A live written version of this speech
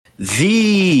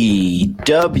The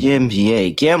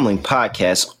WNBA Gambling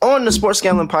Podcast on the Sports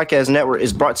Gambling Podcast Network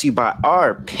is brought to you by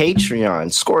our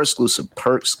Patreon. Score exclusive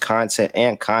perks, content,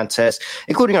 and contests,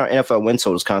 including our NFL win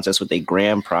totals contest with a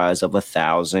grand prize of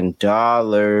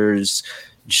 $1,000.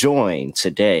 Join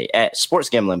today at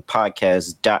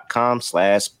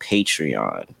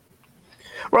sportsgamblingpodcast.com/Patreon.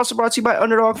 We're also brought to you by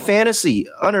Underdog Fantasy.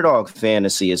 Underdog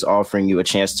Fantasy is offering you a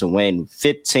chance to win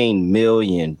 $15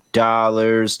 million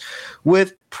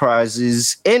with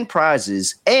prizes. And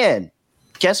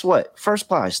guess what? First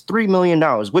prize, $3 million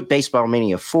with Baseball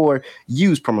Mania 4.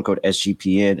 Use promo code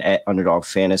SGPN at Underdog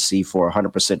Fantasy for a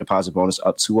 100% deposit bonus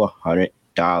up to $100.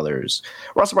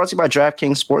 We're also brought to you by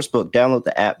DraftKings Sportsbook. Download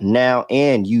the app now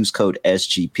and use code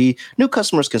SGP. New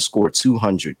customers can score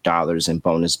 $200 in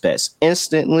bonus bets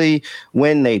instantly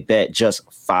when they bet just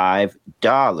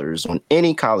 $5 on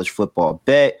any college football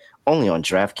bet. Only on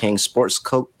DraftKings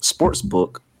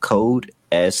Sportsbook, code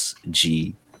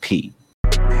SGP.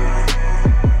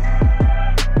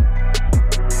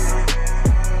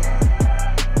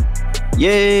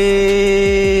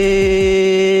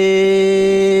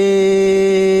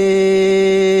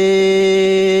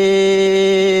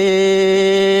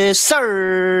 Yes,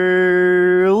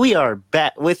 sir. We are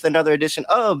back with another edition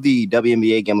of the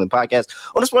WNBA Gambling Podcast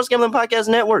on the Sports Gambling Podcast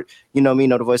Network. You know me,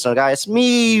 know the voice on the guy. It's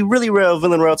me, really real,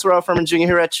 villain real, Terrell Furman Jr.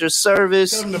 here at your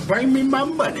service. Time to bring me my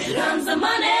money. Here comes the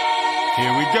money.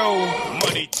 Here we go.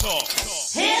 Money talk.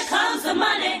 Here comes the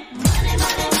money. Money, money,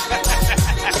 money.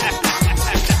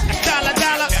 Dollar,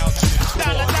 dollar.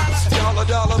 Dollar, dollar. Dollar,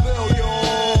 dollar bill, yo.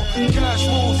 Cash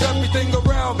rules everything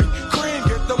around me. Cream,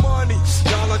 get the money.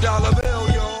 Dollar, dollar bill,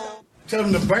 yo. Tell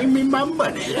them to bring me my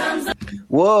money.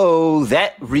 Whoa,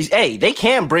 hey, they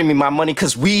can bring me my money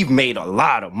because we've made a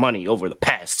lot of money over the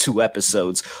past 2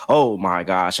 episodes. Oh my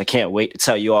gosh, I can't wait to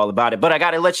tell you all about it. But I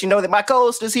got to let you know that my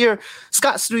co-host is here,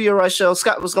 Scott Studio Rochelle.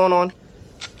 Scott, what's going on?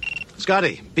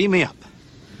 Scotty, beam me up.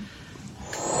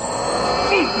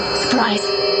 Surprise.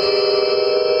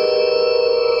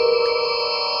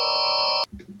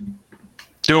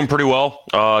 Doing pretty well.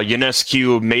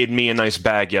 Ionescu made me a nice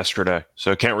bag yesterday,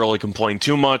 so I can't really complain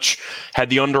too much. Had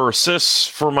the under assists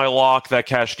for my lock that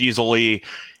cashed easily,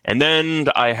 and then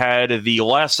I had the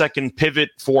last second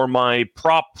pivot for my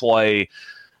prop play.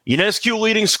 Ionescu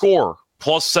leading score,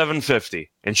 plus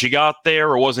 750, and she got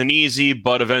there. It wasn't easy,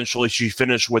 but eventually she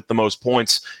finished with the most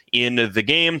points in the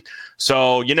game.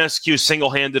 So Ionescu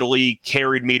single-handedly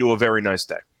carried me to a very nice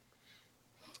day.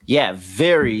 Yeah,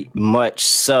 very much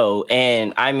so.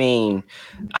 And I mean,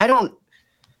 I don't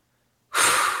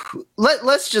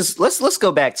let's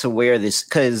go back to where this,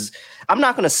 because I'm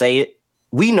not going to say it.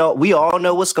 We all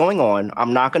know what's going on.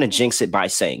 I'm not going to jinx it by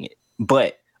saying it,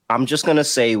 but I'm just going to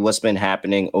say what's been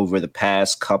happening over the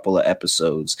past couple of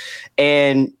episodes,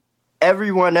 and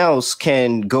everyone else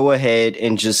can go ahead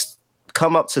and just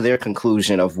come up to their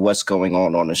conclusion of what's going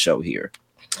on the show here.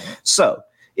 So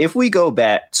if we go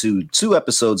back to 2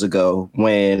 episodes ago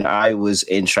when I was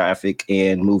in traffic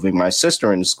and moving my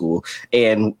sister into school,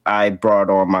 and I brought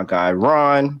on my guy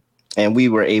Ron, and we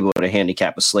were able to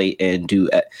handicap a slate and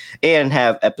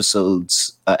have episode.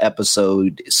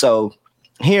 So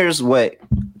here's what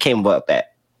came about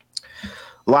that.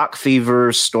 Lock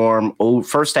Fever Storm,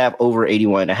 first half over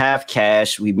 81.5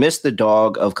 cash. We missed the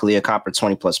dog of Kalia Copper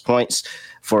 20 plus points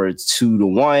for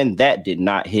 2-1. That did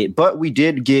not hit, but we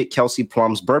did get Kelsey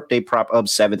Plum's birthday prop of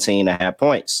 17.5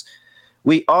 points.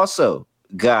 We also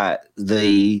got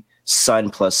the Sun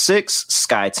plus 6,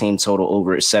 Sky Team total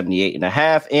over at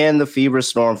 78.5, and the Fever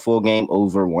Storm full game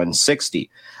over 160.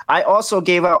 I also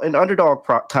gave out an underdog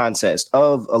prop contest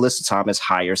of Alyssa Thomas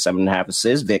higher 7.5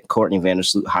 assists, Courtney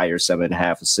Vandersloot higher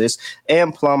 7.5 assists,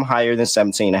 and Plum higher than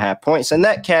 17.5 points, and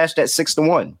that cashed at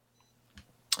 6-1.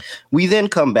 We then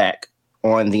come back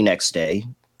on the next day,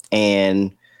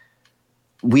 and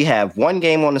we have one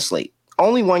game on the slate.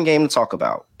 Only one game to talk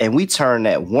about. And we turn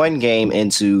that one game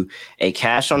into a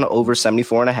cash on the over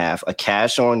 74.5, a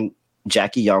cash on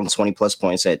Jackie Young 20 plus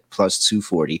points at plus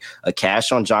 240, a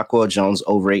cash on Jacquel Jones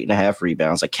over 8.5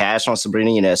 rebounds, a cash on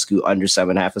Sabrina Ionescu under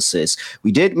 7.5 assists.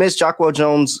 We did miss Jacquel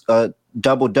Jones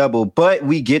double-double, but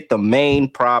we get the main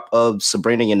prop of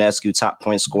Sabrina Ionescu top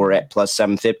point scorer at plus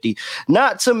 750.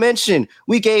 Not to mention,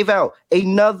 we gave out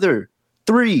another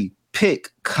 3-pick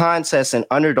contest and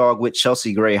underdog with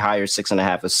Chelsea Gray higher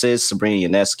 6.5 assists, Sabrina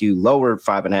Ionescu lower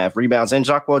 5.5 rebounds, and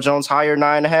Jacquel Jones higher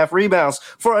 9.5 rebounds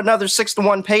for another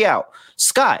 6-1 payout.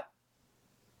 Scott,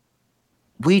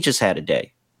 we just had a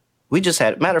day.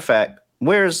 Matter of fact,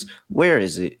 where is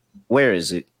it?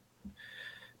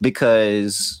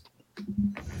 Because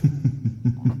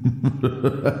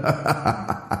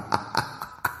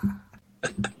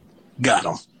got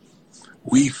him.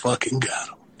 We fucking got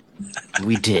him.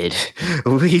 We did.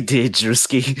 We did,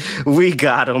 Drewski. We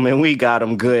got him, and we got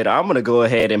him good. I'm going to go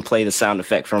ahead and play the sound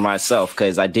effect for myself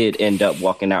because I did end up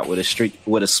walking out with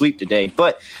a sweep today.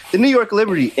 But the New York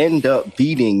Liberty end up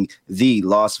beating the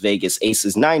Las Vegas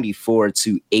Aces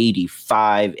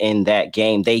 94-85 in that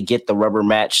game. They get the rubber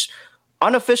match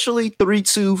unofficially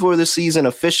 3-2 for the season,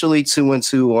 officially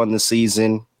 2-2 on the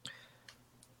season.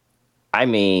 I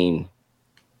mean,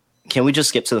 can we just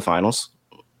skip to the finals?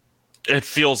 It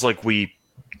feels like we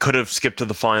could have skipped to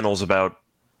the finals about,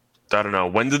 I don't know,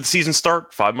 when did the season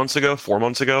start? 5 months ago, 4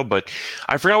 months ago? But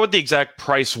I forgot what the exact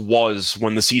price was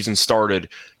when the season started.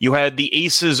 You had the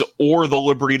Aces or the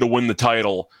Liberty to win the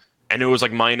title, and it was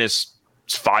like minus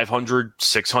 500,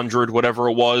 600, whatever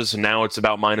it was, and now it's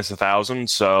about minus 1,000.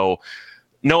 So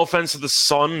no offense to the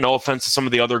Sun, no offense to some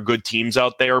of the other good teams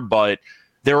out there, but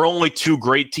there are only two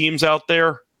great teams out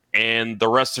there, and the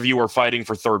rest of you are fighting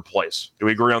for third place. Do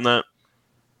we agree on that?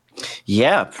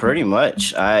 Yeah, pretty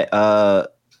much. I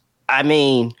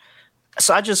mean,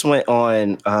 so I just went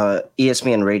on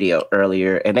ESPN radio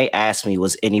earlier, and they asked me,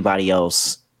 was anybody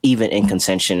else even in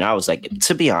contention? I was like,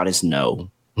 to be honest, no.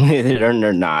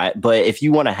 they're not. But if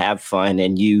you want to have fun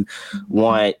and you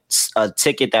want a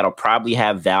ticket that'll probably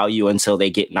have value until they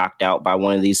get knocked out by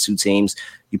one of these two teams,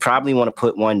 you probably want to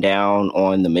put one down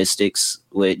on the Mystics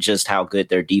with just how good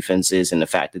their defense is and the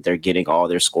fact that they're getting all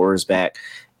their scorers back.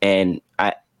 And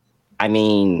I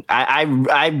mean,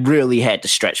 I really had to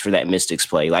stretch for that Mystics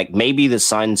play. Like maybe the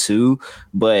Sun too,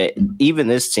 but even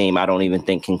this team, I don't even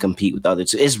think can compete with other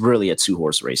two. It's really a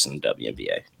 2-horse race in the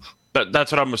WNBA.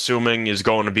 That's what I'm assuming is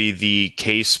going to be the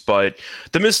case. But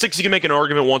the Mystics, you can make an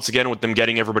argument once again with them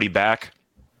getting everybody back.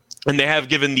 And they have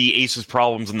given the Aces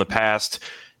problems in the past.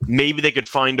 Maybe they could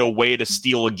find a way to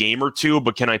steal a game or two,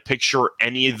 but can I picture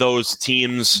any of those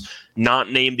teams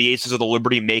not named the Aces of the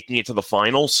Liberty making it to the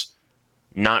finals?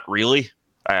 Not really.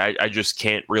 I just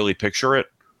can't really picture it.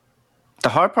 The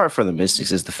hard part for the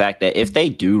Mystics is the fact that if they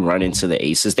do run into the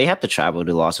Aces, they have to travel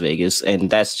to Las Vegas, and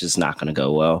that's just not going to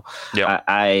go well. Yeah.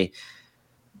 I'm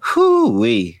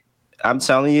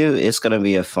telling you, it's going to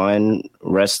be a fun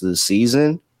rest of the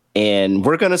season, and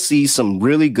we're going to see some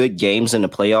really good games in the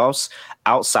playoffs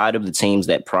outside of the teams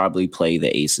that probably play the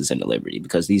Aces and the Liberty,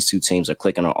 because these two teams are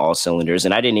clicking on all cylinders.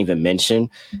 And I didn't even mention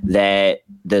that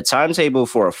the timetable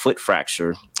for a foot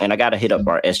fracture, and I got to hit up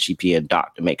our SGPN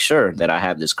doc to make sure that I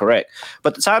have this correct,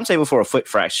 but the timetable for a foot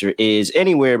fracture is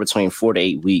anywhere between 4 to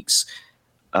 8 weeks.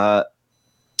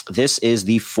 This is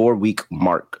the 4-week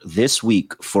mark this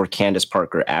week for Candace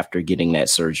Parker after getting that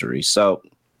surgery. So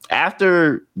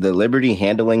after the Liberty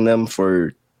handling them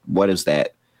for, what is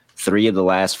that, 3 of the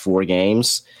last 4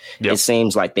 games, It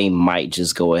seems like they might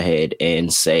just go ahead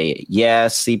and say, yeah,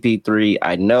 CP3,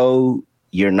 I know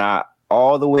you're not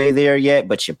all the way there yet,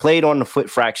 but you played on the foot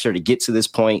fracture to get to this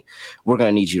point. We're going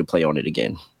to need you to play on it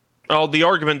again. Well, the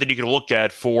argument that you can look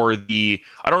at for I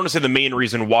don't want to say the main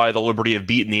reason why the Liberty have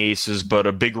beaten the Aces, but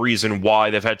a big reason why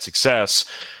they've had success,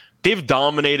 they've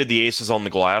dominated the Aces on the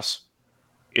glass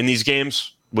in these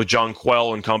games with John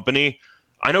Quell and company.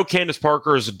 I know Candace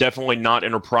Parker is definitely not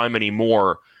in her prime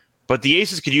anymore, but the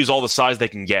Aces could use all the size they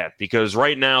can get, because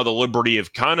right now the Liberty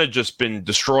have kind of just been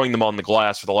destroying them on the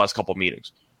glass for the last couple of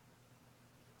meetings.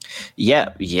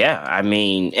 Yeah. I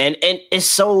mean, and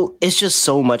it's just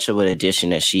so much of an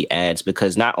addition that she adds,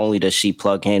 because not only does she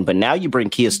plug in, but now you bring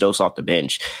Kia Stokes off the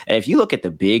bench. And if you look at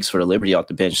the bigs for the Liberty off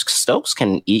the bench, Stokes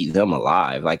can eat them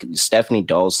alive. Like Stephanie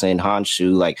Dolson,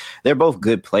 Hanshu, like they're both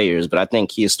good players, but I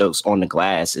think Kia Stokes on the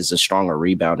glass is a stronger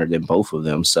rebounder than both of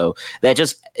them. So that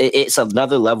it's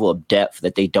another level of depth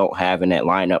that they don't have in that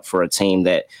lineup for a team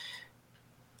that,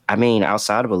 I mean,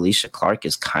 outside of Alicia Clark,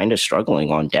 is kind of struggling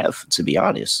on depth, to be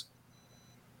honest.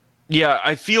 Yeah,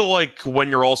 I feel like when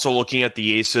you're also looking at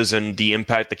the Aces and the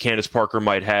impact that Candace Parker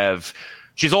might have,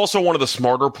 she's also one of the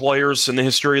smarter players in the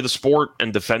history of the sport,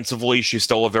 and defensively, she's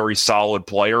still a very solid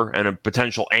player and a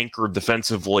potential anchor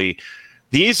defensively.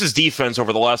 The Aces defense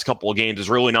over the last couple of games has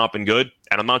really not been good,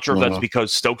 and I'm not sure if that's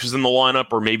because Stokes is in the lineup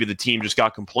or maybe the team just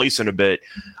got complacent a bit.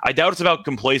 I doubt it's about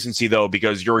complacency, though,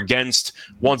 because you're against,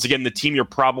 once again, the team you're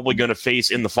probably going to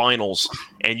face in the finals,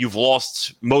 and you've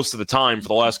lost most of the time for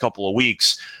the last couple of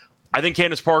weeks. I think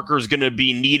Candace Parker is going to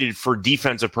be needed for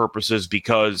defensive purposes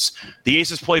because the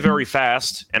Aces play very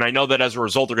fast, and I know that as a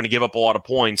result they're going to give up a lot of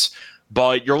points.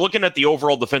 But you're looking at the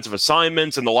overall defensive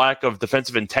assignments and the lack of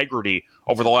defensive integrity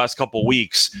over the last couple of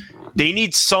weeks. They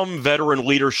need some veteran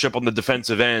leadership on the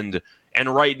defensive end,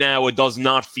 and right now it does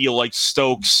not feel like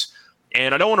Stokes.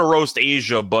 And I don't want to roast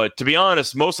Asia, but to be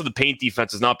honest, most of the paint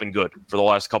defense has not been good for the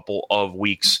last couple of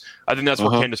weeks. I think that's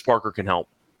where Candace Parker can help.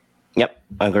 Yep,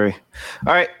 I agree.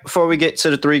 All right, before we get to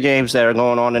the 3 games that are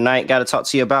going on tonight, got to talk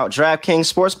to you about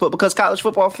DraftKings Sportsbook because college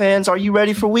football fans, are you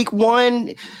ready for week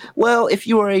 1? Well, if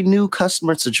you are a new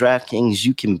customer to DraftKings,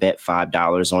 you can bet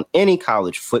 $5 on any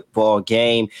college football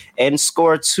game and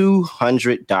score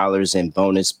 $200 in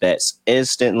bonus bets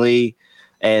instantly.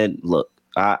 And look,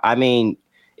 I mean,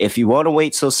 if you want to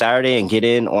wait till Saturday and get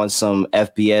in on some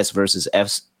FBS versus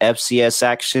FCS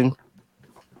action,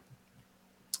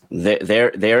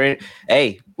 they're in.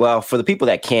 Hey, well, for the people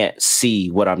that can't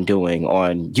see what I'm doing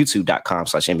on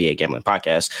youtube.com/NBA Gambling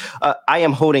Podcast, I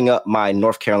am holding up my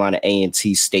North Carolina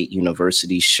A&T State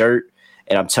University shirt.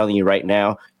 And I'm telling you right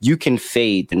now, you can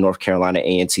fade the North Carolina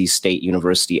A&T State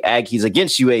University Aggies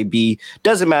against UAB.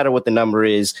 Doesn't matter what the number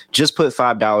is. Just put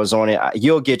 $5 on it.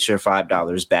 You'll get your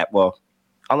 $5 back. Well,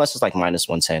 unless it's like minus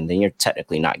 110, then you're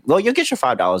technically not. Well, you'll get your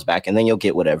 $5 back, and then you'll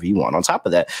get whatever you want on top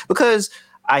of that. Because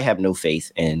I have no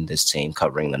faith in this team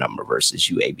covering the number versus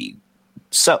UAB.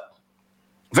 So,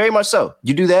 very much so.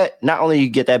 You do that, not only you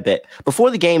get that bet,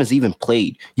 before the game is even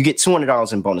played, you get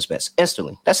 $200 in bonus bets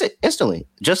instantly. That's it, instantly,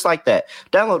 just like that.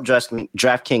 Download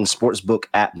DraftKings Sportsbook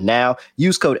app now.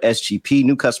 Use code SGP.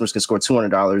 New customers can score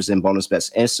 $200 in bonus bets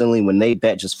instantly when they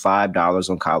bet just $5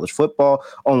 on college football,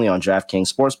 only on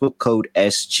DraftKings Sportsbook, code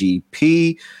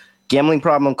SGP. Gambling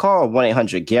problem? Call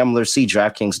 1-800-GAMBLER. See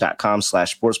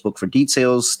DraftKings.com/sportsbook for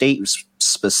details.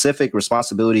 State-specific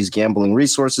responsibilities, gambling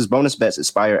resources. Bonus bets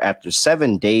expire after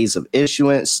 7 days of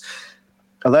issuance.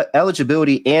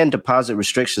 Eligibility and deposit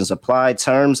restrictions apply.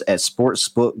 Terms at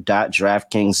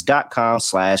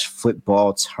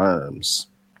sportsbook.draftkings.com/football terms.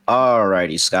 All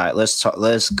righty, Scott.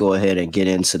 Let's go ahead and get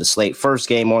into the slate. First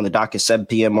game on the docket, 7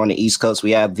 p.m. on the East Coast.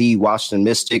 We have the Washington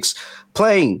Mystics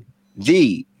playing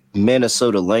the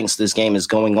Minnesota Lynx. This game is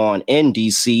going on in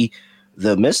DC.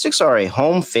 The Mystics are a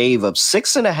home fave of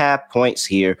 6.5 points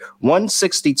here.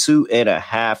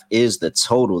 162.5 is the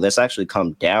total. That's actually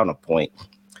come down a point.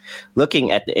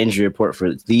 Looking at the injury report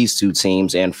for these two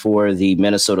teams and for the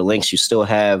Minnesota Lynx, you still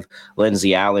have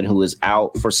Lindsey Allen, who is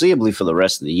out foreseeably for the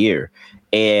rest of the year.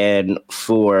 And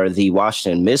for the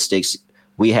Washington Mystics,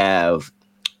 we have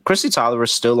Christy Tolliver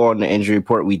still on the injury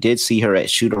report. We did see her at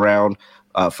shoot around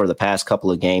for the past couple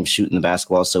of games shooting the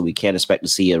basketball, so we can't expect to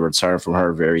see a return from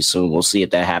her very soon. We'll see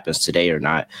if that happens today or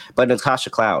not. But Natasha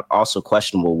Cloud, also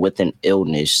questionable with an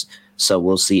illness, so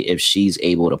we'll see if she's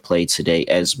able to play today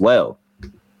as well.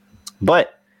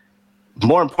 But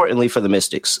more importantly for the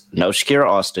Mystics, no Shakira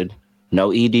Austin,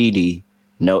 no EDD,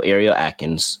 no Ariel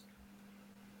Atkins.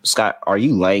 Scott, are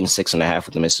you laying 6.5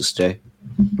 with the Mystics today?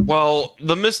 Well,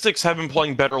 the Mystics have been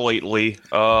playing better lately.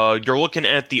 You're looking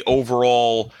at the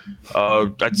overall,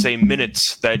 I'd say,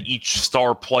 minutes that each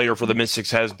star player for the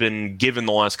Mystics has been given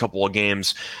the last couple of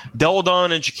games.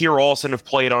 Deladon and Shakira Austin have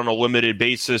played on a limited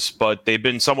basis, but they've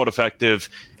been somewhat effective.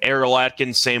 Ariel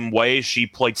Atkins, same way. She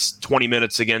played 20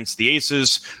 minutes against the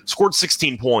Aces, scored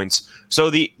 16 points. So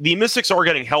the Mystics are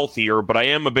getting healthier, but I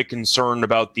am a bit concerned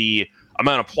about the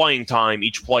amount of playing time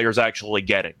each player is actually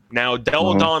getting. Now,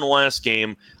 Deladon last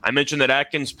game, I mentioned that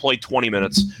Atkins played 20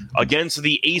 minutes. Against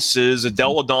the Aces,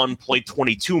 Deladon played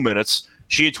 22 minutes.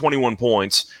 She had 21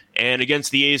 points. And against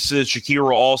the Aces,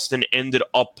 Shakira Austin ended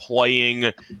up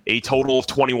playing a total of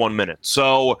 21 minutes.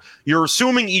 So you're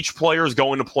assuming each player is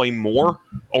going to play more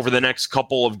over the next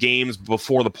couple of games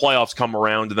before the playoffs come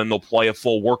around, and then they'll play a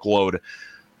full workload.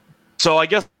 So I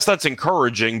guess that's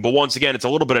encouraging, but once again, it's a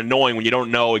little bit annoying when you don't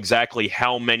know exactly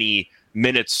how many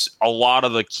minutes a lot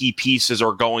of the key pieces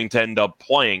are going to end up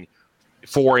playing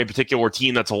for a particular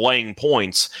team that's laying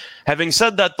points. Having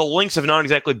said that, the Lynx have not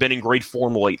exactly been in great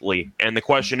form lately, and the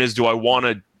question is, do I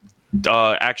want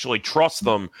to actually trust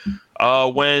them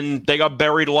when they got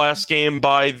buried last game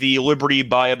by the Liberty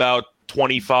by about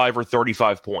 25 or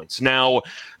 35 points. Now,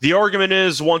 the argument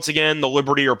is, once again, the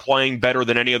Liberty are playing better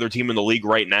than any other team in the league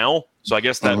right now. So I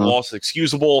guess that loss is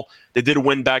excusable. They did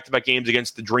win back-to-back games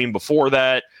against the Dream before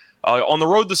that. On the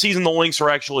road this season, the Lynx are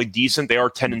actually decent. They are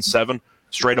 10-7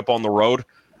 straight up on the road.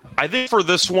 I think for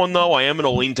this one, though, I am going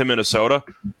to lean to Minnesota.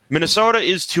 Minnesota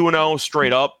is 2-0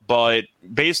 straight up, but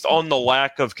based on the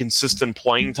lack of consistent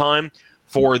playing time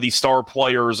for the star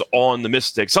players on the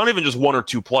Mystics, not even just one or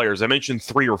two players. I mentioned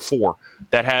 3 or 4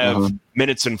 that have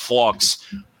minutes in flux.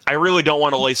 I really don't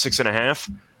want to lay 6.5.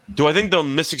 Do I think the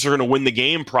Mystics are going to win the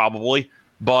game? Probably.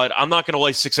 But I'm not going to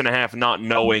lay 6.5 not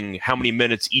knowing how many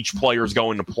minutes each player is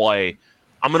going to play.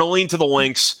 I'm going to lean to the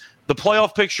Lynx. The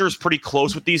playoff picture is pretty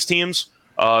close with these teams.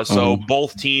 So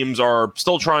both teams are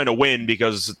still trying to win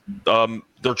because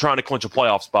they're trying to clinch a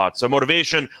playoff spot. So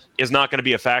motivation is not going to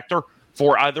be a factor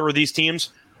for either of these teams,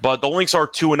 but the Lynx are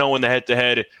 2-0 in the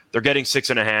head-to-head. They're getting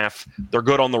 6.5. They're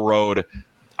good on the road.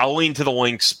 I'll lean to the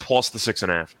Lynx plus the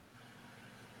 6.5.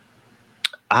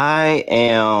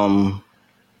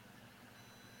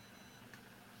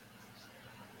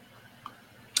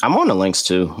 I'm on the Lynx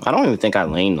too. I don't even think I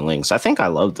lean the Lynx. I think I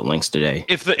love the Lynx today.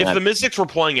 If the Mystics were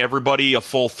playing everybody a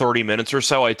full 30 minutes or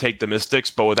so, I'd take the Mystics.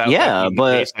 But without that being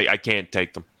the case, I can't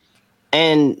take them.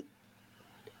 And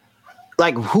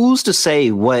like, who's to say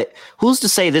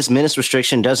this minutes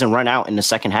restriction doesn't run out in the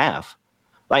second half?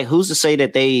 Like, who's to say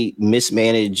that they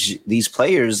mismanage these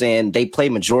players and they play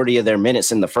majority of their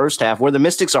minutes in the first half, where the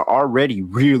Mystics are already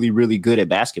really, really good at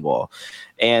basketball?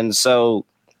 And so,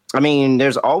 I mean,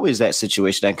 there's always that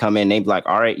situation that come in. They be like,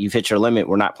 all right, you've hit your limit.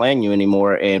 We're not playing you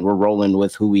anymore. And we're rolling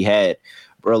with who we had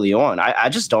early on. I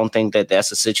just don't think that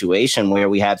that's a situation where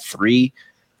we have three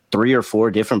or four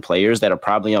different players that are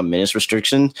probably on minutes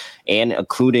restrictions, and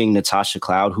including Natasha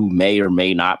Cloud, who may or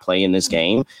may not play in this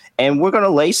game. And we're going to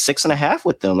lay 6.5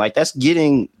 with them. Like, that's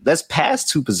past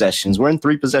 2 possessions. We're in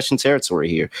 3 possession territory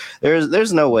here.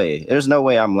 There's no way. There's no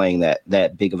way I'm laying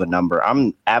that big of a number.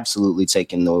 I'm absolutely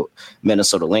taking the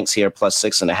Minnesota Lynx here plus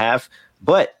 6.5,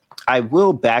 but I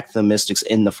will back the Mystics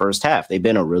in the first half. They've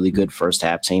been a really good first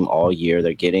half team all year.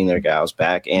 They're getting their guys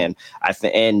back. And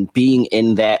and being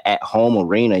in that at home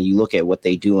arena, you look at what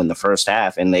they do in the first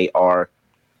half, and they are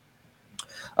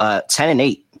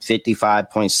 10-8,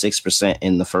 55.6%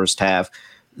 in the first half.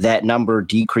 That number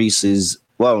decreases.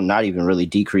 Well, not even really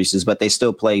decreases, but they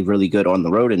still play really good on the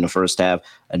road in the first half.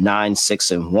 A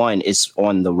 9-6-1 is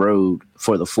on the road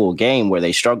for the full game, where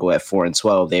they struggle at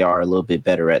 4-12. They are a little bit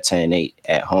better at 10-8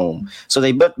 at home. So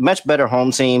they much better home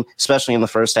team, especially in the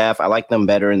first half. I like them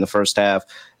better in the first half,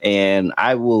 and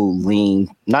I will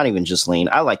lean, not even just lean.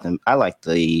 I like them. I like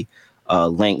the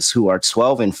Lynx, who are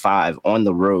 12-5 on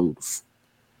the road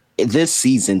this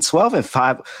season.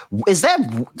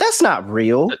 12-5. That's not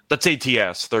real? That's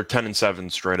ATS. They're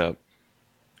 10-7 straight up.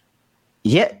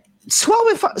 Yeah,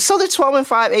 12-5. So they're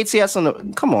 12-5 ATS on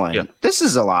the. Come on, yeah. This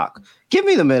is a lock. Give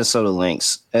me the Minnesota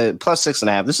Lynx plus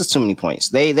 6.5. This is too many points.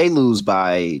 They lose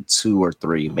by 2 or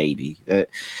 3 maybe.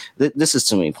 This is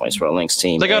too many points for a Lynx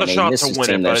team. They got a shot to win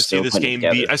it, but I see this game.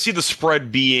 I see the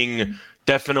spread being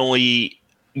definitely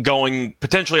going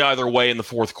potentially either way in the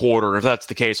fourth quarter. If that's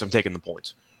the case, I'm taking the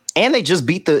points. And they just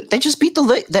beat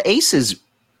the Aces.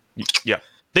 Yeah,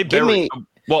 they buried.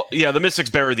 Well, yeah, the Mystics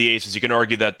buried the Aces. You can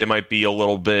argue that they might be a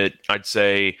little bit, I'd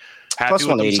say, happy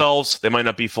with themselves. They might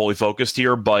not be fully focused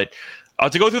here, but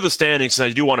to go through the standings, and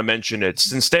I do want to mention it,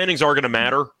 since standings are going to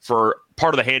matter for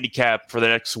part of the handicap for the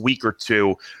next week or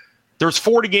two. There's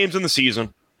 40 games in the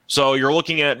season, so you're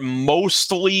looking at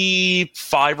mostly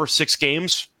 5 or 6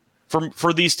 games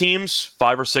for these teams,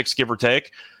 5 or 6, give or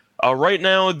take. Right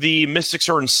now, the Mystics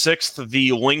are in 6th.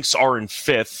 The Lynx are in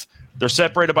 5th. They're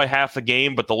separated by half a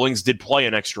game, but the Lynx did play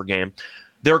an extra game.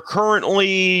 They're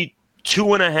currently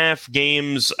 2.5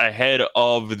 games ahead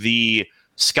of the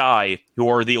Sky, who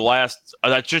are the last.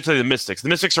 I should say the Mystics. The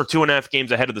Mystics are 2.5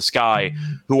 games ahead of the Sky,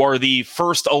 who are the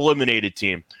first eliminated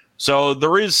team. So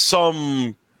there is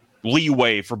some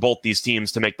leeway for both these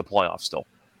teams to make the playoffs still.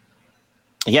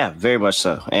 Yeah, very much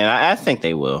so. And I think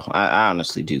they will. I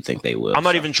honestly do think they will. I'm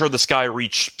not even sure the Sky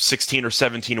reach 16 or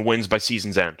 17 wins by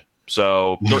season's end.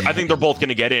 So I think they're both going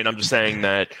to get in. I'm just saying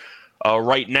that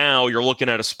right now you're looking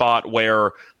at a spot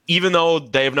where even though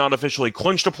they have not officially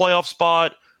clinched a playoff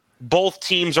spot, both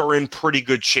teams are in pretty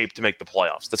good shape to make the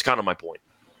playoffs. That's kind of my point.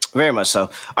 Very much so.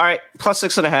 All right, plus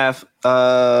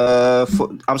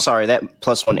 6.5. I'm sorry, that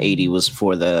plus 180 was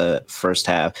for the first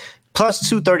half. Plus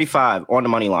 235 on the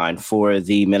money line for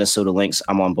the Minnesota Lynx.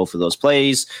 I'm on both of those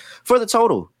plays. For the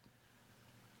total,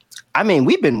 I mean,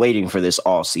 we've been waiting for this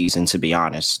all season, to be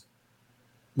honest.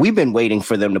 We've been waiting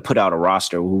for them to put out a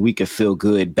roster where we could feel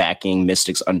good backing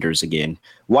Mystics unders again.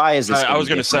 Why is this? I was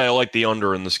going to say I like the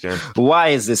under in this game. Why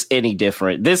is this any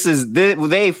different?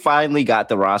 They finally got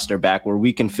the roster back where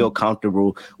we can feel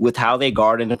comfortable with how they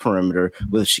guard in the perimeter,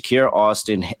 with Shakira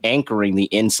Austin anchoring the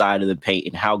inside of the paint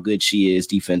and how good she is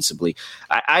defensively.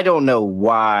 I don't know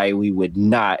why we would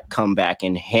not come back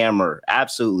and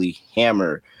absolutely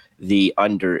hammer the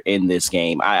under in this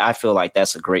game. I feel like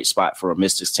that's a great spot for a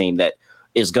Mystics team that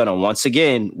is going to, once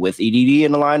again, with EDD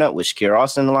in the lineup, with Shakira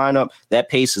Austin in the lineup, that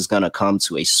pace is going to come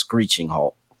to a screeching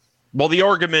halt. Well, the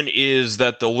argument is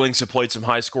that the Lynx have played some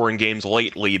high-scoring games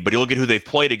lately, but you look at who they've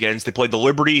played against. They played the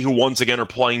Liberty, who once again are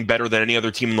playing better than any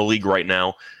other team in the league right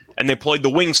now, and they played the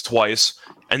Wings twice,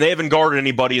 and they haven't guarded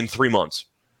anybody in 3 months.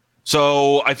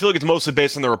 So I feel like it's mostly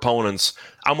based on their opponents.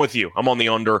 I'm with you. I'm on the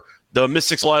under. The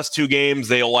Mystics' last 2 games,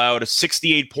 they allowed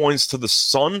 68 points to the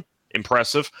Sun.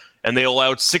 Impressive. And they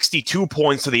allowed 62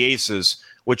 points to the Aces,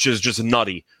 which is just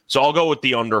nutty. So I'll go with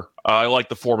the under. I like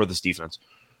the form of this defense.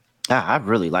 I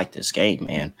really like this game,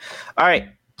 man. All right,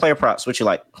 player props. What you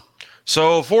like?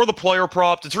 So for the player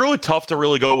props, it's really tough to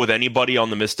really go with anybody on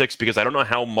the Mystics because I don't know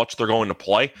how much they're going to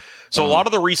play. So a lot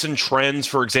of the recent trends,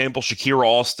 for example, Shakira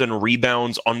Austin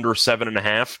rebounds under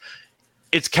 7.5.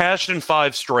 It's cashed in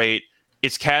 5 straight.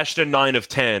 It's cashed in 9 of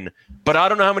 10, but I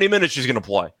don't know how many minutes she's going to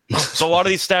play. So a lot of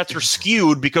these stats are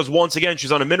skewed because once again,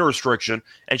 she's on a minute restriction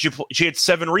and she had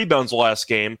 7 rebounds the last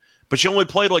game, but she only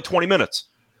played like 20 minutes.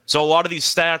 So a lot of these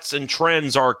stats and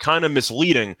trends are kind of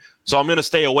misleading. So I'm going to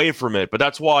stay away from it. But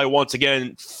that's why, once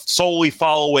again, solely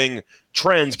following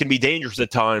trends can be dangerous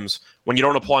at times when you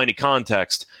don't apply any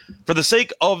context. For the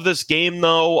sake of this game,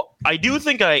 though, I do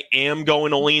think I am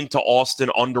going to lean to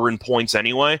Austin under in points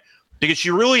anyway, because she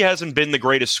really hasn't been the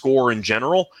greatest scorer in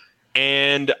general.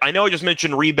 And I know I just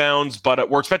mentioned rebounds, but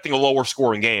we're expecting a lower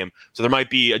scoring game. So there might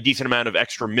be a decent amount of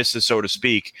extra misses, so to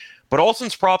speak. But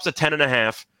Austin's props at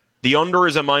 10.5. The under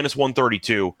is at minus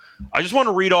 132. I just want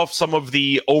to read off some of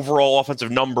the overall offensive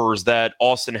numbers that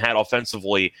Austin had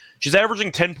offensively. She's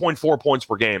averaging 10.4 points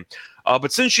per game.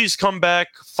 But since she's come back,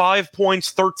 5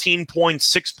 points, 13 points,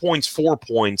 6 points, 4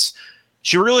 points,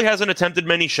 she really hasn't attempted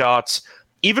many shots.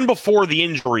 Even before the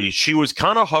injury, she was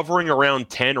kind of hovering around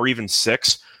 10 or even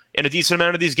 6 in a decent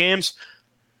amount of these games.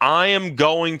 I am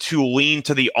going to lean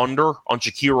to the under on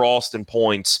Shakira Austin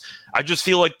points. I just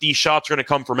feel like these shots are going to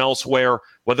come from elsewhere,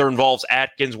 whether it involves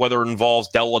Atkins, whether it involves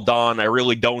Delle Donne. I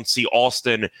really don't see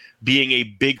Austin being a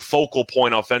big focal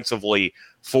point offensively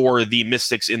for the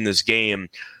Mystics in this game.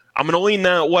 I'm going to lean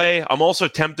that way. I'm also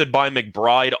tempted by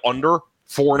McBride under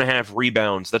 4.5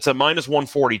 rebounds. That's at minus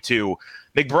 142.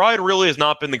 McBride really has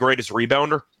not been the greatest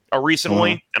rebounder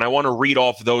recently, and I want to read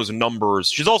off those numbers.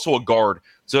 She's also a guard,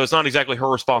 so it's not exactly her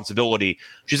responsibility.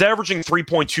 She's averaging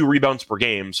 3.2 rebounds per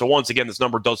game, so once again, this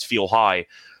number does feel high.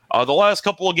 The last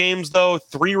couple of games, though,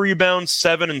 3 rebounds,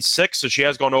 7 and 6, so she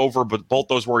has gone over, but both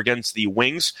those were against the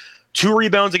Wings. 2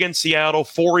 rebounds against Seattle,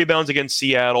 4 rebounds against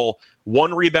Seattle,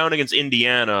 1 rebound against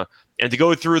Indiana. And to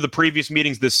go through the previous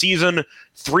meetings this season,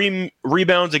 3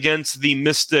 rebounds against the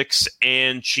Mystics,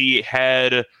 and she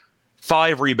had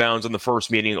 5 rebounds in the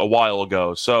first meeting a while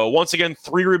ago. So once again,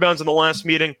 3 rebounds in the last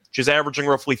meeting. She's averaging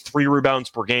roughly 3 rebounds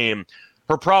per game.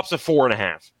 Her props at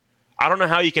 4.5. I don't know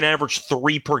how you can average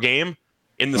 3 per game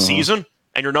in the season,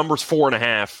 and your number's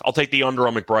 4.5. I'll take the under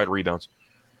on McBride rebounds.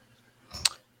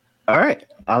 All right.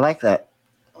 I like that.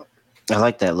 I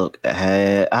like that look.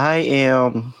 I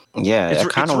am... Yeah,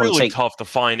 it's really tough to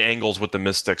find angles with the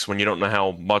Mystics when you don't know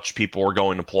how much people are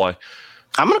going to play.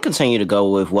 I'm going to continue to go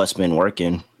with what's been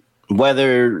working.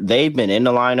 Whether they've been in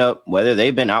the lineup, whether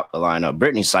they've been out the lineup,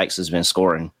 Brittany Sykes has been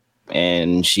scoring,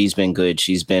 and she's been good.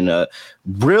 She's been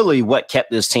really what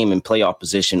kept this team in playoff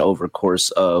position over the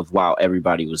course of while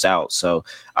everybody was out. So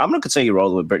I'm going to continue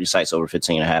rolling with Brittany Sykes over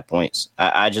 15.5 points.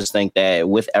 I just think that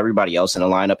with everybody else in the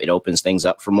lineup, it opens things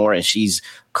up for more, and she's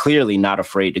clearly not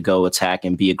afraid to go attack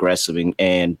and be aggressive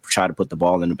and try to put the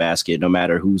ball in the basket no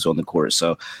matter who's on the court.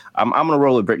 So I'm going to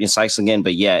roll with Brittany Sykes again.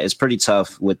 But yeah, it's pretty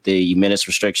tough with the minutes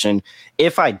restriction.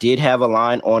 If I did have a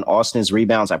line on Austin's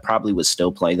rebounds, I probably would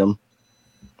still play them.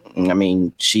 I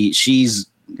mean, she's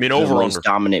the most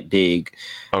dominant big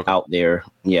out there.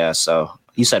 Yeah, so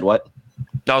you said what?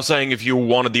 I was saying if you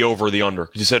wanted the over or the under.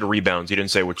 You said rebounds. You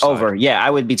didn't say which over. side. Yeah, I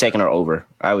would be taking her over.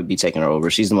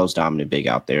 She's the most dominant big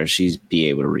out there. She's be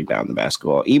able to rebound the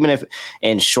basketball. Even if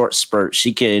in short spurts,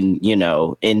 she can,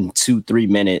 in 2-3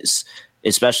 minutes,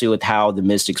 especially with how the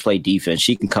Mystics play defense,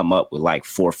 she can come up with like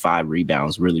 4 or 5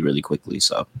 rebounds really, really quickly.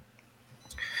 So,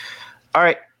 all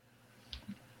right.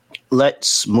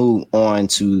 Let's move on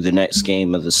to the next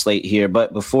game of the slate here.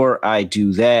 But before I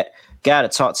do that, got to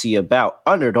talk to you about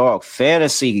Underdog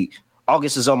Fantasy.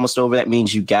 August is almost over. That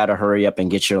means you got to hurry up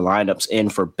and get your lineups in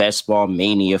for Best Ball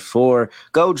Mania 4.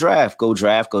 Go draft, go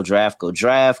draft, go draft, go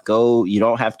draft. Go. You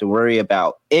don't have to worry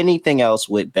about anything else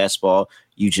with Best Ball.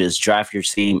 You just draft your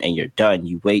team and you're done.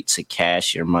 You wait to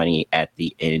cash your money at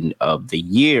the end of the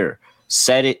year.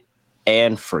 Set it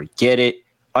and forget it.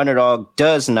 Underdog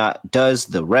does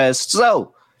the rest.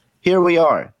 So here we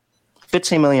are.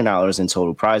 $15 million in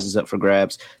total prizes up for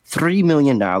grabs. $3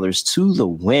 million to the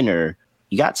winner.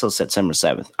 You got till September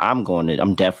 7th.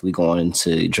 I'm definitely going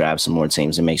to draft some more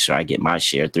teams and make sure I get my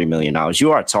share. $3 million.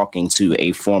 You are talking to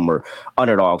a former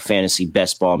Underdog Fantasy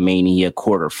Best Ball Mania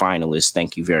quarter finalist.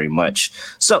 Thank you very much.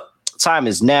 So time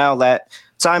is now.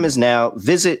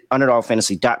 Visit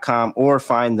underdogfantasy.com or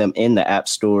find them in the App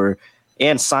Store.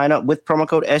 And sign up with promo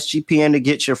code SGPN to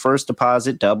get your first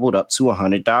deposit doubled up to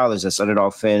 $100. That's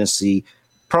Underdog Fantasy,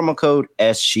 promo code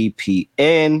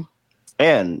SGPN.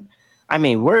 And I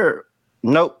mean, we're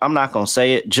Nope, I'm not going to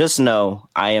say it. Just know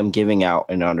I am giving out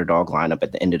an underdog lineup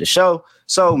at the end of the show.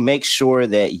 So make sure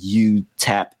that you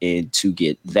tap in to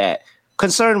get that.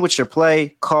 Concerned with your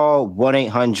play, call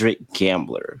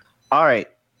 1-800-GAMBLER. All right.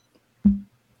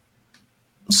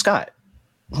 Scott,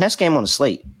 next game on the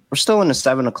slate. We're still in the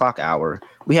 7 o'clock hour.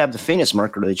 We have the Phoenix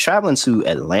Mercury traveling to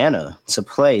Atlanta to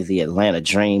play the Atlanta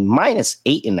Dream.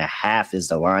 -8.5 is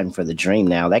the line for the Dream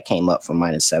now. That came up from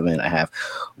 -7.5.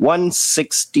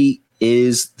 160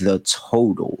 is the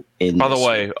total. By the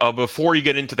way, before you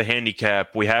get into the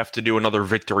handicap, we have to do another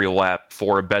victory lap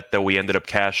for a bet that we ended up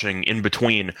cashing in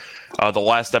between the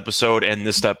last episode and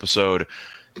this episode.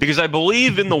 Because I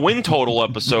believe in the win total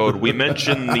episode, we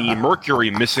mentioned the Mercury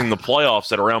missing the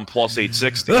playoffs at around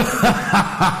 +860.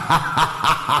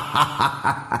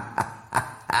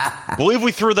 I believe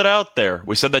we threw that out there.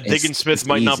 We said that Diggins Smith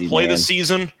might not play this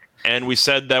season. And we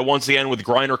said that once again, with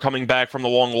Griner coming back from the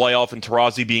long layoff and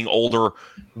Taurasi being older,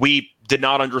 we did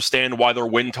not understand why their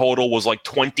win total was like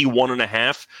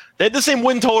 21.5. They had the same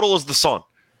win total as the Sun.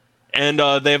 And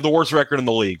they have the worst record in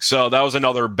the league. So that was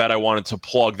another bet I wanted to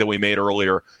plug that we made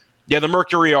earlier. Yeah, the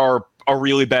Mercury are a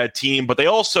really bad team, but they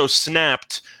also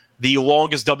snapped the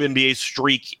longest WNBA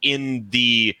streak in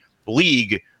the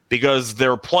league because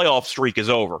their playoff streak is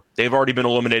over. They've already been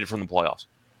eliminated from the playoffs.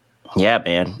 Yeah,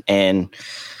 man. And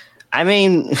I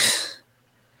mean,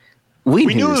 we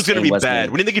knew it was going to be bad.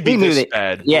 We didn't think it'd be this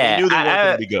bad. Yeah, we knew they weren't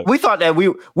going to be good. We thought that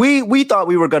we thought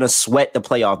we were going to sweat the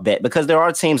playoff bet because there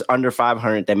are teams under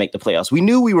 500 that make the playoffs. We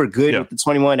knew we were good with the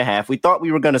 21.5. We thought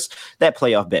we were going to. That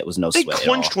playoff bet was no sweat. They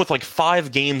clinched with like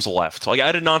 5 games left. Like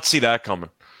I did not see that coming.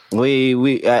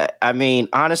 I mean,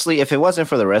 honestly, if it wasn't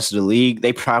for the rest of the league,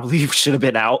 they probably should have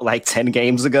been out like 10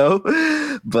 games ago.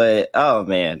 But oh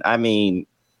man, I mean.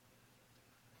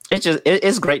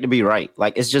 It's great to be right.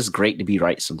 Like, it's just great to be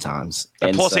right sometimes.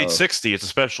 And plus 860, it's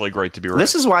especially great to be right.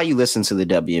 This is why you listen to the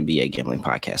WNBA Gambling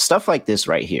Podcast. Stuff like this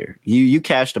right here. You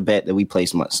cashed a bet that we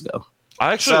placed months ago.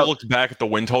 I actually looked back at the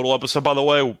win total episode, by the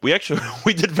way.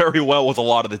 We did very well with a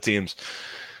lot of the teams.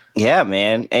 Yeah,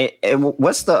 man.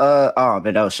 What's the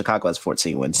but no, Chicago has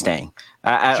 14 wins. Dang.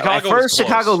 At first,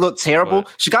 Chicago looked terrible.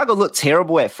 Chicago looked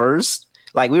terrible at first.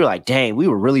 Like, we were like, dang, we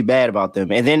were really bad about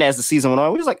them. And then as the season went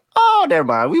on, we was like, oh, never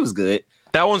mind. We was good.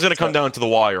 That one's going to come down to the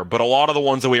wire. But a lot of the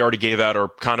ones that we already gave out are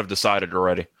kind of decided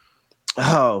already.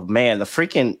 Oh, man. The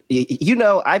freaking,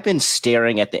 I've been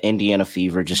staring at the Indiana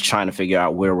Fever, just trying to figure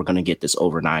out where we're going to get this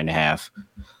over 9.5.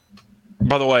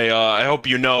 By the way, I hope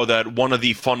you know that one of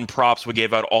the fun props we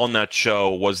gave out on that show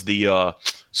was the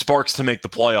Sparks to make the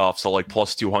playoffs, so like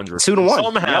 +200. 2-1.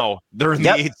 Somehow they're in the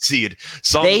 8th seed.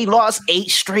 They lost 8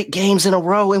 straight games in a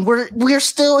row, and we're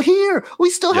still here. We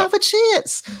still have a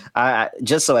chance.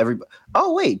 Just so everybody.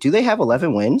 Oh wait, do they have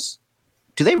 11 wins?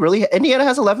 Do they really? Indiana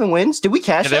has 11 wins. Did we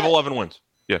cash? They have 11 wins.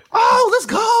 Yeah. Oh, let's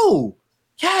go.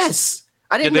 Yes,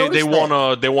 I didn't know they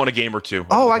won a game or two.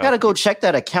 Oh, I gotta go check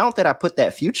that account that I put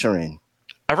that future in.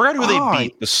 I forgot who they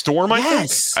beat. The Storm, I think?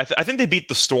 Yes. I think they beat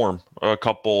the Storm a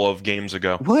couple of games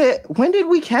ago. When did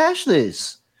we cash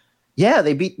this? Yeah,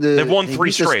 they beat the... They've won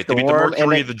 3 straight. They beat the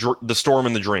Mercury, the Storm,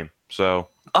 and the Dream. So.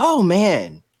 Oh,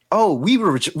 man. Oh, we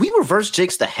reverse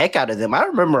jinxed the heck out of them. I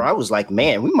remember I was like,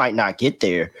 man, we might not get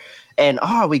there. And,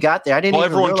 we got there. I didn't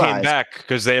even realize. Everyone came back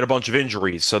because they had a bunch of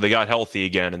injuries, so they got healthy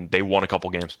again, and they won a couple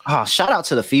games. Oh, shout out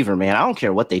to the Fever, man. I don't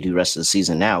care what they do rest of the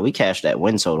season now. We cashed that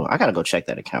win total. I got to go check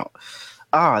that account.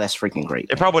 Oh, that's freaking great.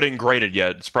 It probably didn't grade it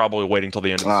yet. It's probably waiting till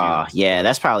the end of the season. Yeah,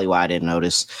 that's probably why I didn't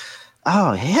notice.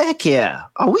 Oh, heck yeah.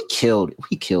 Oh, we killed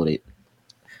it.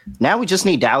 Now we just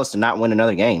need Dallas to not win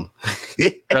another game.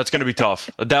 That's going to be tough.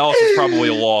 Dallas is probably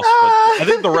a loss, but I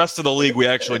think the rest of the league we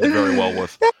actually did very well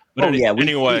with. But anyway,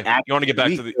 you want to get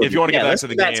back to the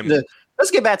game.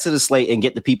 Let's get back to the slate and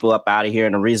get the people up out of here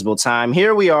in a reasonable time.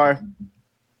 Here we are.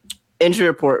 Injury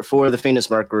report for the Phoenix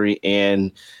Mercury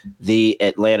and the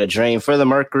Atlanta Dream. For the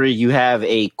Mercury, you have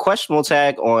a questionable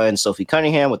tag on Sophie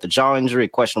Cunningham with the jaw injury, a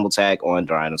questionable tag on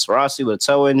Diana Taurasi with a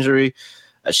toe injury,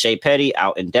 Shea Petty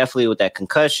out indefinitely with that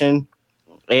concussion.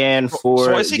 And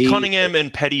so I see Cunningham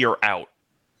and Petty are out.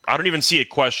 I don't even see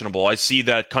it questionable. I see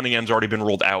that Cunningham's already been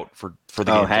ruled out for the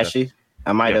game. Oh, has she?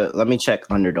 I might have. Let me check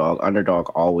Underdog. Underdog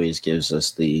always gives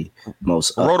us the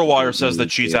most. RotoWire says that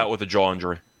she's out with a jaw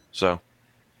injury. So.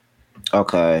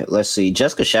 Okay, let's see.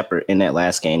 Jessica Shepard in that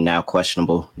last game now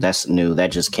questionable. That's new.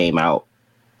 That just came out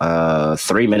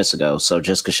 3 minutes ago. So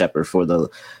Jessica Shepard for the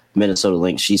Minnesota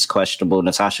Lynx, she's questionable.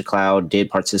 Natasha Cloud did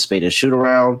participate in shoot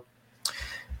around.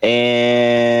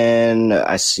 And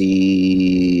I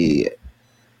see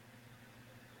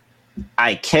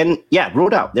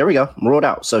ruled out. There we go. Ruled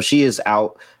out. So she is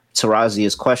out. Tarazi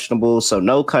is questionable, so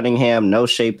no Cunningham, no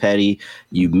Shea Petty.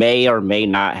 You may or may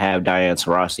not have Diane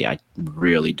Taurasi. I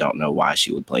really don't know why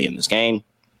she would play in this game.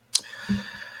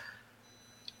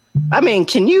 I mean,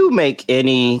 can you make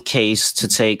any case to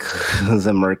take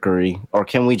the Mercury, or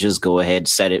can we just go ahead,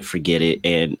 set it, forget it,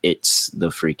 and it's the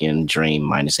freaking Dream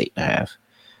 -8.5?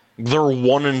 They're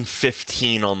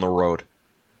 1-15 on the road.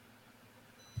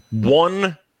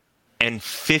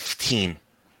 1-15.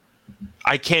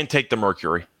 I can't take the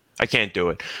Mercury. I can't do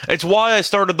it. It's why I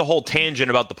started the whole tangent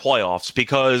about the playoffs,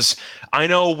 because I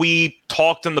know we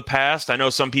talked in the past. I know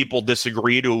some people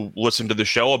disagreed who listened to the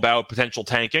show about potential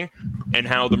tanking and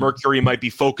how the Mercury might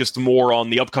be focused more on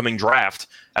the upcoming draft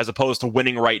as opposed to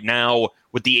winning right now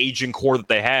with the aging core that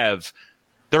they have.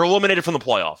 They're eliminated from the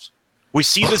playoffs. We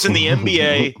see this in the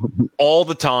NBA all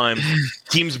the time.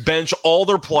 Teams bench all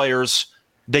their players.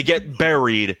 They get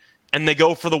buried. And they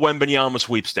go for the Wembanyama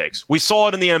sweepstakes. We saw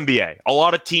it in the NBA. A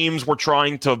lot of teams were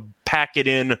trying to pack it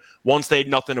in once they had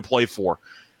nothing to play for.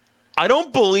 I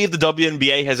don't believe the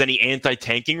WNBA has any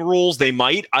anti-tanking rules. They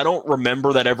might. I don't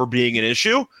remember that ever being an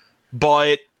issue.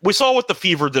 But we saw what the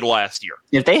Fever did last year.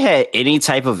 If they had any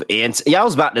type of I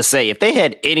was about to say, if they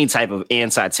had any type of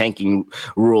anti-tanking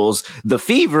rules, the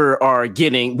Fever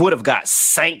would have got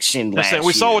sanctioned last year.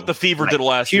 We saw what the Fever did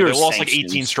last year. They lost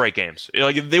sanctions. 18 straight games.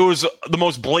 It was the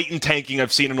most blatant tanking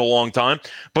I've seen in a long time.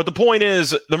 But the point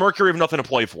is, the Mercury have nothing to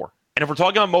play for. And if we're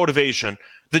talking about motivation,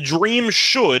 the Dream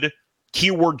should,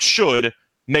 keyword should,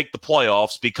 make the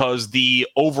playoffs because the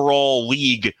overall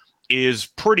league is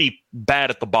pretty bad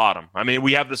at the bottom. I mean,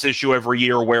 we have this issue every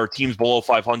year where teams below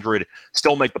 500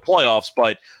 still make the playoffs,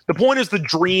 but the point is the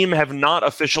Dream have not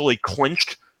officially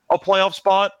clinched a playoff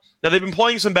spot. Now, they've been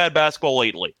playing some bad basketball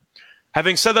lately.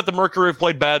 Having said that, the Mercury have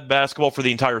played bad basketball for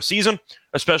the entire season,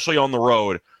 especially on the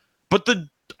road. But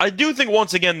I do think,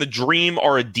 once again, the Dream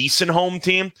are a decent home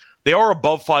team. They are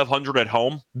above 500 at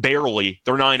home, barely.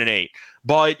 They're 9-8.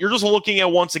 But you're just looking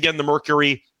at, once again, the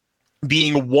Mercury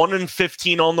being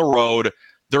 1-15 on the road.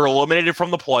 They're eliminated from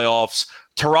the playoffs.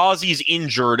 Tarazi's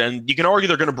injured, and you can argue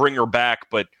they're going to bring her back,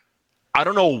 but I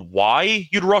don't know why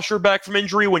you'd rush her back from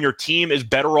injury when your team is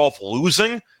better off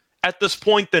losing at this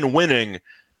point than winning.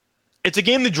 It's a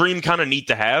game the Dream kind of need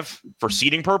to have for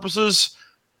seeding purposes.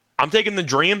 I'm taking the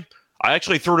Dream. I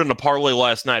actually threw it in a parlay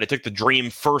last night. I took the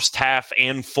Dream first half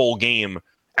and full game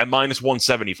at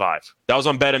 -175. That was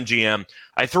on BetMGM.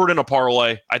 I threw it in a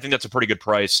parlay. I think that's a pretty good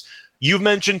price. You've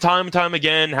mentioned time and time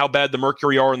again how bad the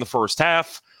Mercury are in the first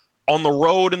half. On the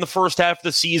road in the first half of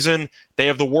the season, they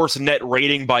have the worst net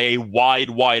rating by a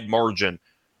wide margin.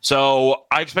 So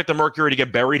I expect the Mercury to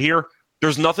get buried here.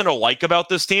 There's nothing to like about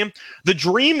this team. The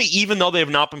Dream, even though they have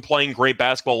not been playing great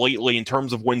basketball lately in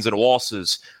terms of wins and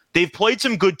losses, they've played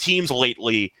some good teams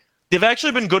lately. They've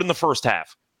actually been good in the first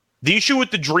half. The issue with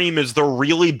the Dream is they're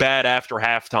really bad after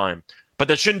halftime. But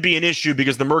that shouldn't be an issue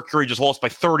because the Mercury just lost by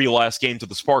 30 last game to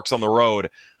the Sparks on the road.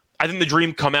 I think the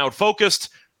Dream come out focused.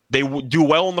 They do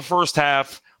well in the first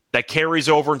half. That carries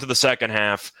over into the second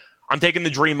half. I'm taking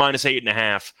the Dream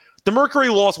 -8.5. The Mercury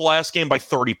lost last game by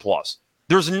 30+.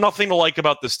 There's nothing to like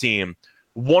about this team.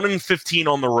 1-15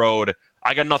 on the road.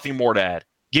 I got nothing more to add.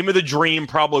 Give me the Dream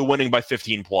probably winning by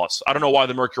 15+. I don't know why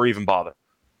the Mercury even bother.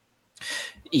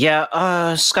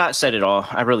 Yeah, Scott said it all.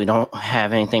 I really don't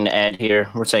have anything to add here.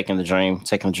 We're taking the Dream.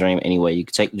 Taking the Dream anyway. You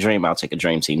can take the Dream. I'll take a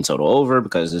Dream team total over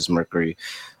because this Mercury.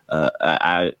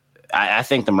 I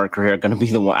think the Mercury are going to be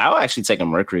the one. I'll actually take a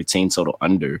Mercury team total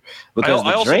under because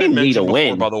the Dream need a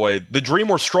win. By the way, the Dream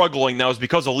were struggling. That was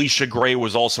because Alicia Gray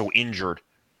was also injured.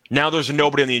 Now there's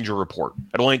nobody on the injury report.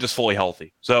 Atlanta's fully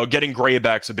healthy. So getting Gray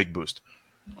back's a big boost.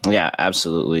 Yeah,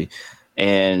 absolutely.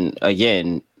 And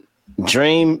again,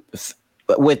 Dream,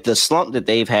 with the slump that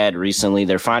they've had recently,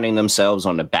 they're finding themselves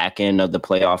on the back end of the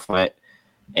playoff hunt.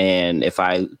 And if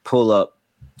I pull up,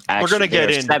 we're going to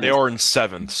get in. They are in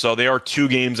 7th. So they are 2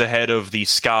 games ahead of the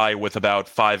Sky with about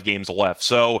 5 games left.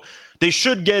 So they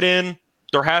should get in.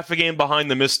 They're half a game behind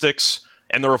the Mystics,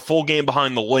 and they're a full game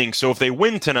behind the Lynx. So if they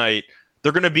win tonight,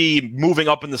 they're going to be moving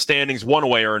up in the standings one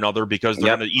way or another because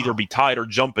they're going to either be tied or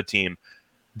jump a team.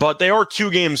 But they are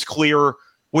 2 games clear,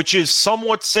 which is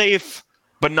somewhat safe,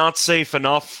 but not safe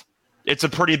enough. It's a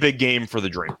pretty big game for the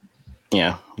Dream.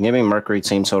 Yeah, give me Mercury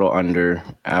team total under.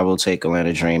 I will take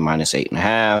Atlanta Dream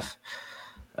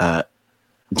 -8.5.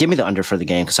 Give me the under for the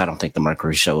game because I don't think the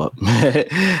Mercury show up.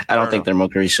 I don't think the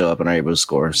Mercury show up and are able to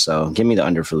score. So give me the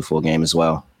under for the full game as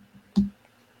well.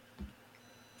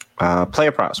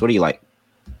 Player props, what do you like?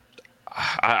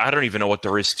 I don't even know what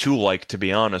there is to like, to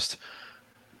be honest.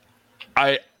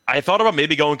 I thought about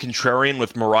maybe going contrarian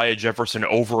with Mariah Jefferson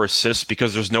over assists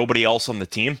because there's nobody else on the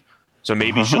team. So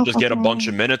maybe she'll just get a bunch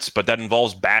of minutes, but that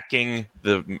involves backing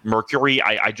the Mercury.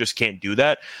 I just can't do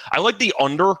that. I like the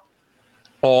under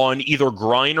on either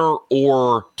Griner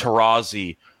or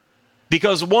Taurasi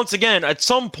because, once again, at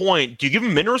some point, do you give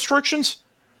them minute restrictions?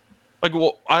 Like,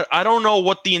 well, I don't know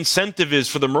what the incentive is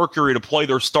for the Mercury to play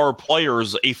their star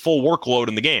players a full workload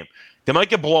in the game. They might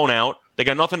get blown out. They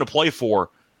got nothing to play for.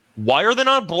 Why are they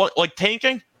not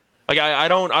tanking? Like, I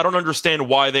don't understand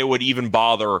why they would even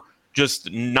bother.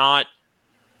 Just not.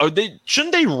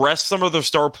 Shouldn't they rest some of their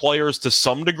star players to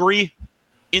some degree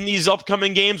in these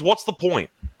upcoming games? What's the point?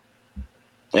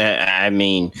 I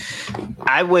mean,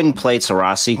 I wouldn't play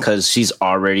Taurasi because she's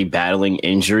already battling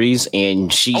injuries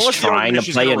and she's trying to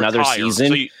play another season.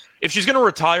 So if she's going to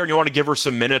retire and you want to give her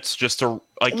some minutes just to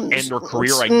end her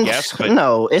career, I guess. But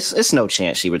no, it's no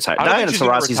chance she retires. Diana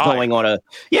Taurasi's going on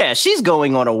she's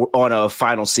going on a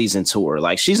final season tour.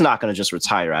 Like, she's not going to just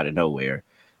retire out of nowhere.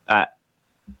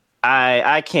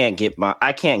 I can't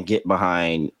get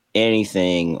behind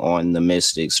anything on the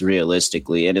Mystics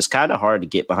realistically, and it's kind of hard to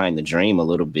get behind the Dream a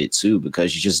little bit too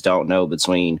because you just don't know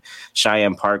between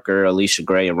Cheyenne Parker, Alicia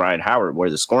Gray, and Ryan Howard where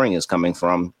the scoring is coming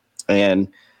from. And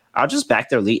I'll just back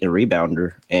their lead and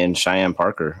rebounder and Cheyenne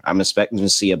Parker. I'm expecting to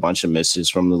see a bunch of misses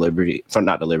from the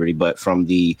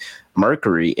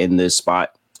Mercury in this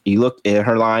spot. You look at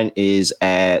her line is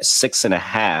at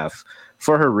 6.5.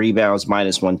 For her rebounds,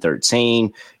 minus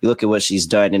 113. You look at what she's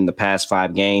done in the past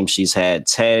 5 games. She's had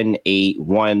 10, 8,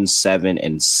 1, 7,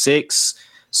 and 6.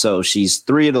 So she's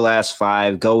 3 of the last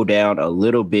 5. Go down a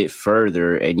little bit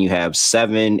further, and you have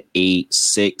 7, 8,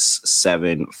 6,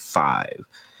 7, 5.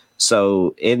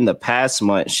 So in the past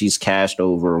month, she's cashed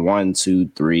over 1, 2,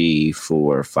 3,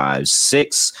 4, 5,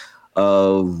 6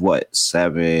 of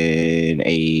 7,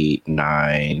 8,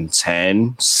 9,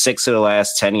 10. 6 of the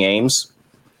last 10 games.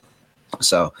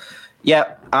 So,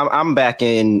 yeah, I'm back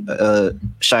in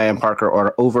Cheyenne Parker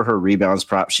or over her rebounds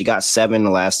prop. She got 7 the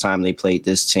last time they played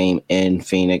this team in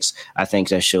Phoenix. I think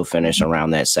that she'll finish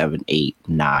around that 7, 8,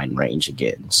 9 range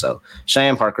again. So,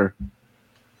 Cheyenne Parker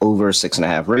over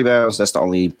 6.5 rebounds. That's the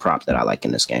only prop that I like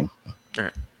in this game. All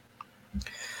right.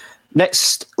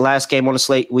 Next, last game on the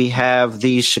slate, we have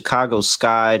the Chicago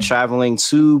Sky traveling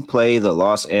to play the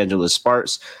Los Angeles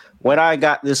Sparks. When I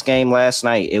got this game last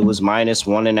night, it was minus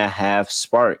 1.5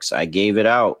 Sparks. I gave it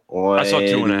out I saw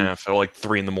 2.5 at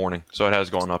 3 in the morning, so it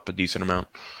has gone up a decent amount.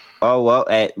 Oh, well,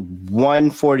 at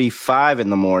 1:45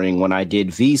 in the morning when I did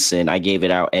VSiN, I gave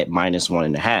it out at minus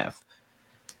 1.5.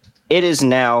 It is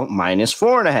now minus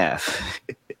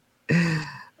 4.5.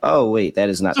 Oh, wait, that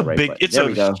is not the right button. It's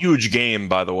a huge game,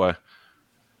 by the way.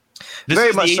 This Very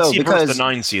is much the 8 so, seed because versus the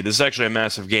 9 seed. This is actually a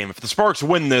massive game. If the Sparks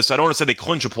win this, I don't want to say they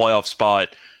clinch a playoff spot,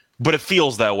 but it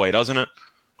feels that way, doesn't it?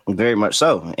 Very much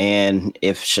so. And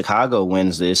if Chicago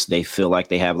wins this, they feel like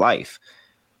they have life.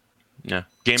 Yeah.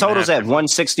 Total's at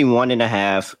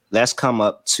 161.5. That's come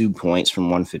up 2 points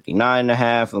from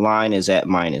 159.5. The line is at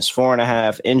minus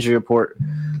 4.5. Injury report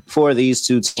for these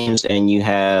two teams. And you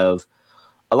have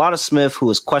Alana Smith,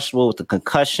 who is questionable with the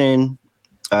concussion.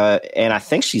 And I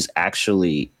think she's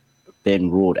actually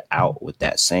been ruled out with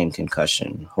that same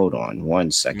concussion. Hold on 1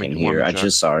 second here. I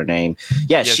just saw her name.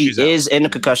 Yeah, she is in the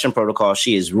concussion protocol.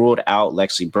 She is ruled out.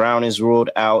 Lexi Brown is ruled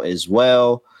out as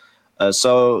well.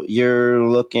 So you're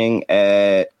looking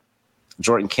at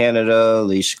Jordan Canada,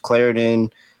 Alicia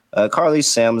Clarendon, Carly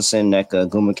Samuelson, Nneka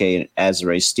Ogwumike, and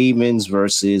Azare Stevens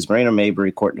versus Raina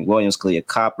Mabry, Courtney Williams, Kalia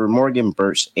Copper, Morgan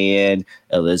Birch, and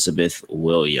Elizabeth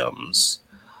Williams.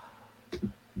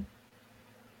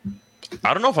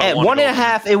 I don't know if at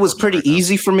 1.5, it was pretty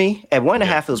easy for me. At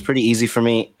 1.5, it was pretty easy for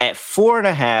me. At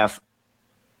 4.5,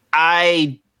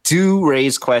 I do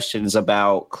raise questions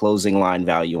about closing line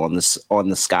value on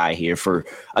the Sky here for,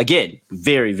 again,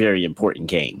 very, very important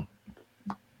game.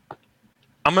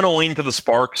 I'm going to lean to the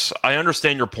Sparks. I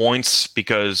understand your points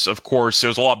because, of course, it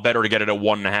was a lot better to get it at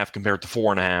 1.5 compared to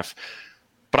 4.5.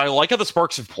 But I like how the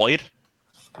Sparks have played.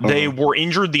 They were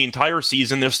injured the entire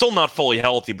season. They're still not fully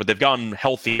healthy, but they've gotten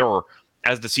healthier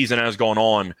as the season has gone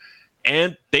on.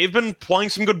 And they've been playing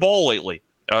some good ball lately.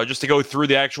 Just to go through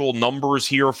the actual numbers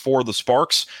here for the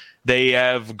Sparks, they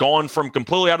have gone from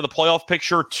completely out of the playoff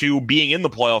picture to being in the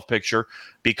playoff picture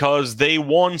because they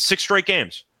won 6 straight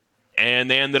games.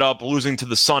 And they ended up losing to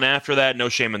the Sun after that. No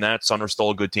shame in that. Sun are still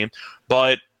a good team.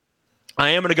 But I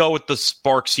am going to go with the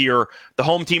Sparks here. The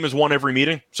home team has won every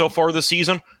meeting so far this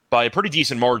season by a pretty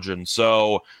decent margin.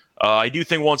 So I do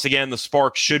think, once again, the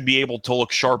Sparks should be able to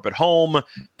look sharp at home.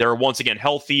 They're, once again,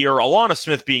 healthier. Alana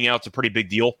Smith being out is a pretty big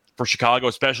deal for Chicago,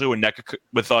 especially with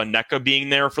Nneka being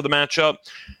there for the matchup.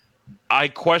 I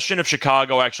question if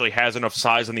Chicago actually has enough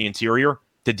size on the interior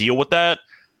to deal with that.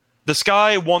 the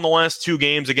Sky won the last 2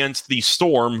 games against the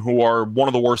Storm, who are one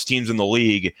of the worst teams in the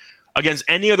league. Against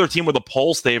any other team with a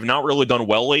pulse, they have not really done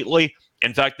well lately.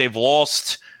 In fact, they've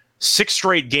lost 6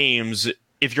 straight games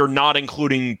if you're not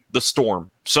including the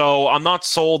Storm. So I'm not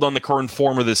sold on the current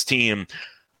form of this team.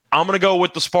 I'm going to go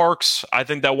with the Sparks. I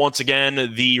think that, once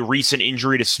again, the recent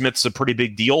injury to Smith's a pretty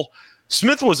big deal.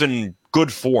 Smith was in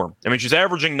good form. I mean, she's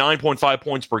averaging 9.5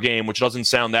 points per game, which doesn't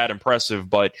sound that impressive,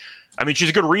 but, I mean, she's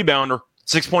a good rebounder.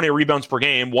 6.8 rebounds per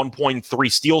game,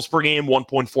 1.3 steals per game,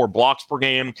 1.4 blocks per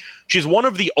game. She's one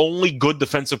of the only good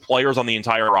defensive players on the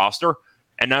entire roster,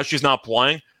 and now she's not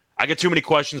playing. I get too many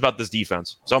questions about this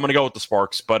defense, so I'm going to go with the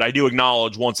Sparks, but I do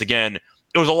acknowledge, once again,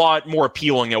 it was a lot more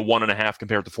appealing at 1.5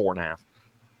 compared to 4.5.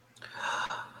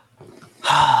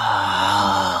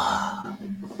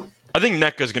 I think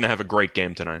Nneka's going to have a great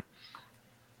game tonight.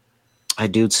 I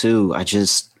do too. I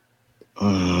just,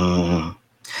 I'm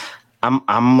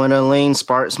gonna lean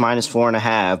Sparks minus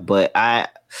 4.5, but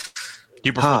Do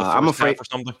you prefer the first I'm afraid half or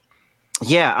something?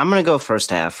 Yeah, I'm gonna go first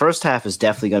half. First half is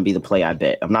definitely gonna be the play I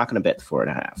bet. I'm not gonna bet the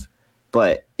 4.5,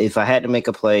 but if I had to make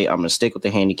a play, I'm gonna stick with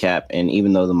the handicap. And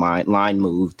even though the line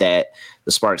moved, that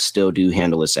the Sparks still do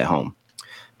handle this at home.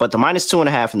 But the minus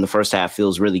 2.5 in the first half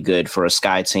feels really good for a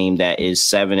Sky team that is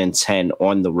 7-10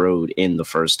 on the road in the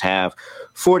first half,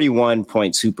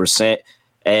 41.2%.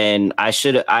 And I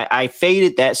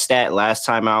faded that stat last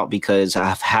time out because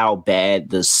of how bad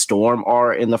the Storm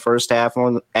are in the first half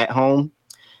at home.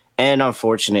 And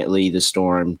unfortunately, the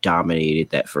Storm dominated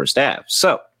that first half.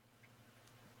 So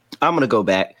I'm going to go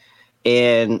back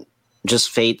and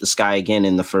just fade the Sky again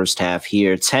in the first half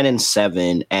here.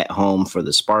 10-7 at home for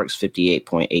the Sparks,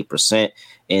 58.8%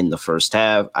 in the first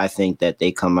half. I think that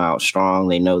they come out strong.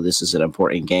 They know this is an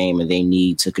important game and they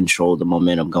need to control the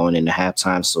momentum going into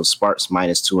halftime. So Sparks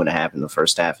minus 2.5 in the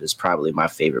first half is probably my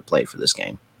favorite play for this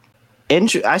game.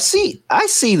 I see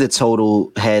the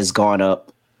total has gone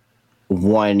up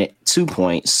 2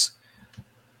 points.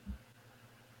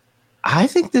 I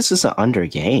think this is an under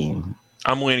game.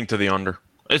 I'm leaning to the under.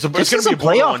 This is a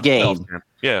playoff game.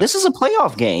 Yeah. This is a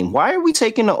playoff game. Why are we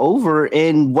taking the over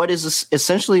in what is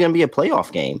essentially going to be a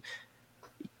playoff game?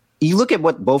 You look at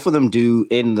what both of them do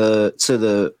to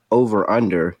the over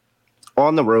under.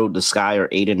 On the road, the Sky are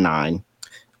 8-9.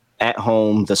 At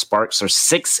home, the Sparks are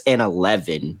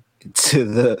 6-11 to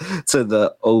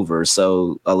the over.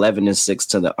 So 11-6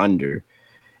 to the under.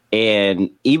 And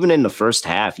even in the first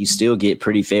half, you still get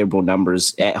pretty favorable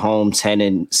numbers at home.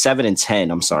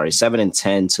 7-10. I'm sorry,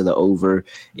 7-10 to the over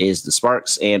is the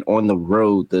Sparks, and on the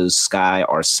road, the Sky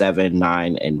are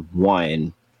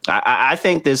 7-9-1. I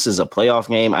think this is a playoff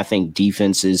game. I think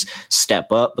defenses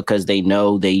step up because they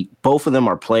know both of them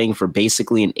are playing for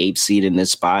basically an 8th seed in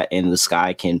this spot, and the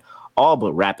Sky can all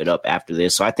but wrap it up after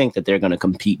this. So I think that they're going to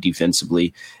compete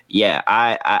defensively. Yeah,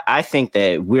 I think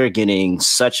that we're getting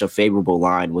such a favorable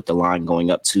line with the line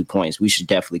going up 2 points. We should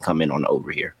definitely come in on the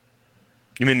over here.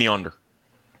 You mean the under?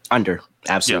 Under,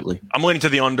 absolutely. Yeah, I'm leaning to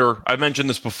the under. I've mentioned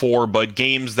this before, but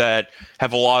games that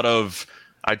have a lot of,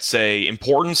 I'd say,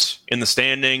 importance in the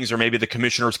standings, or maybe the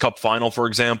Commissioner's Cup final, for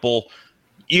example,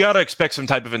 you got to expect some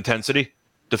type of intensity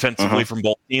defensively from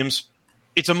both teams.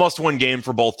 It's a must-win game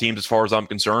for both teams as far as I'm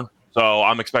concerned. So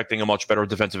I'm expecting a much better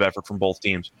defensive effort from both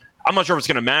teams. I'm not sure if it's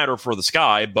going to matter for the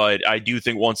Sky, but I do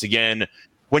think, once again,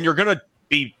 when you're going to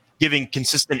be giving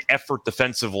consistent effort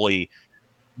defensively,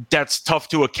 that's tough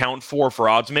to account for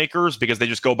odds makers because they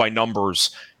just go by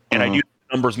numbers. And I do think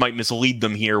numbers might mislead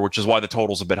them here, which is why the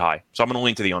total's a bit high. So I'm going to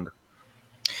lean to the under.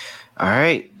 All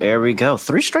right, there we go.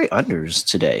 3 straight unders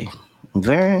today.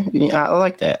 I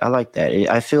like that.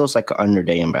 It feels like an under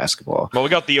day in basketball. Well, we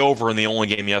got the over in the only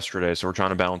game yesterday, so we're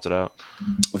trying to balance it out.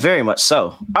 Very much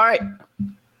so. All right.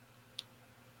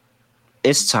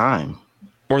 It's time.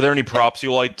 Were there any props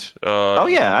you liked? Oh,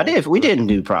 yeah, I did. We didn't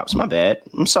do props. My bad.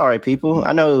 I'm sorry, people.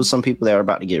 I know there was some people that were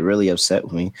about to get really upset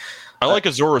with me. I like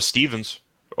Azura Stevens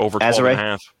over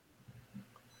 12.5.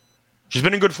 She's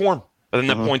been in good form. I think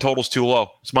that point total's too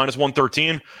low. It's minus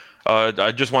 113.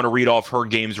 I just want to read off her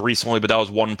games recently, but that was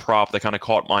one prop that kind of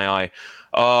caught my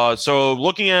eye. So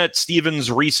looking at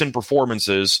Stevens' recent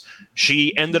performances,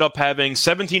 she ended up having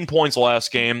 17 points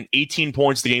last game, 18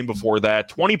 points the game before that,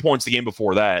 20 points the game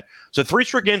before that. So 3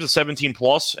 straight games of 17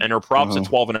 plus, and her props at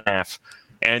 12.5.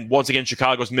 And once again,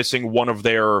 Chicago's missing one of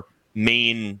their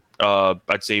main,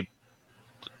 I'd say,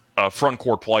 front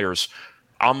court players.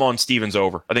 I'm on Stevens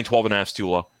over. I think 12.5 is too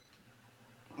low.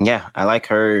 Yeah, I like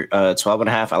her 12 and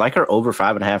a half. I like her over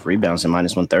 5.5 rebounds and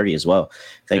minus 130 as well.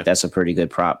 I think that's a pretty good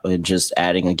prop. And just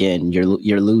adding again,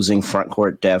 you're losing front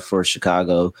court depth for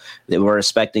Chicago. We're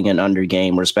expecting an under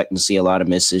game. We're expecting to see a lot of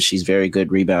misses. She's very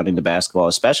good rebounding the basketball,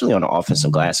 especially on the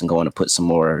offensive glass, and going to put some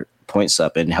more points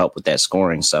up and help with that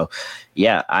scoring. So,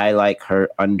 yeah, I like her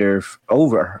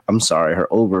over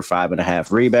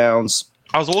 5.5 rebounds.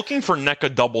 I was looking for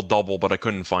NECA double-double, but I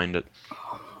couldn't find it.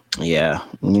 Yeah,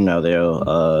 they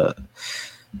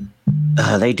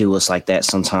do us like that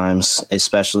sometimes,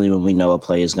 especially when we know a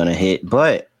play is going to hit.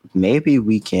 But maybe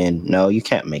we can. No, you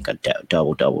can't make a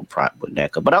double prop with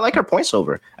NECA. But I like her points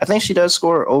over. I think she does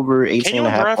score over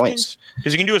 18.5 points.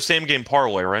 Because you can do a same game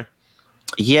parlay, right?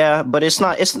 Yeah, but it's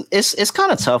not. It's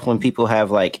kind of tough when people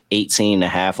have like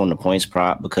 18.5 on the points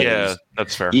prop because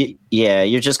that's fair.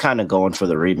 You're just kind of going for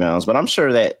the rebounds. But I'm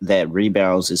sure that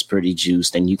rebounds is pretty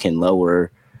juiced, and you can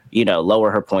lower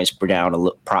her points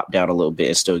prop down a little bit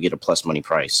and still get a plus money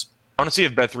price. I want to see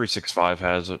if Bet365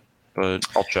 has it, but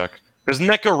I'll check. Because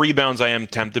NECA rebounds I am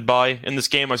tempted by in this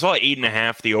game. I saw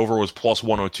 8.5. The over was plus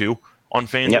 102 on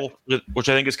FanDuel, which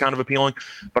I think is kind of appealing.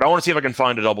 But I want to see if I can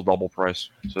find a double price.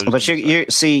 But you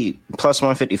see plus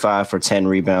 155 for 10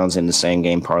 rebounds in the same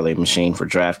game parlay machine for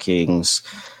DraftKings.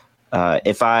 The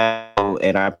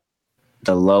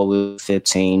low is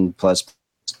 15 plus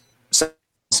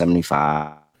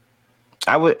 75.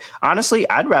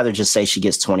 I'd rather just say she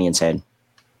gets 20 and 10.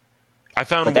 I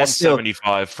found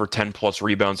 175 for 10 plus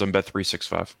rebounds on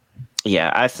Bet365.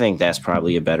 Yeah, I think that's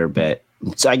probably a better bet.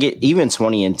 So I get even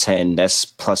 20 and 10. That's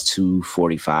plus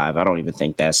 245. I don't even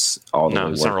think that's all the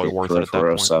way it's not really worth it at that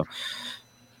point. So,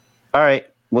 all right,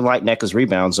 we like NECA's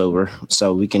rebounds over,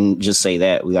 so we can just say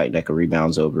that we like NECA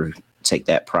rebounds over. Take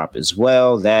that prop as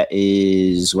well. That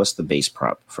is what's the base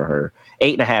prop for her?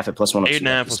 8.5 at plus 102.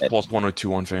 8.5 was plus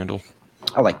 102 on FanDuel.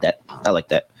 I like that.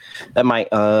 That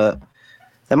might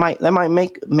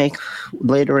make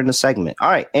later in the segment. All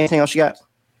right. Anything else you got?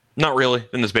 Not really.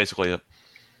 And that's basically it.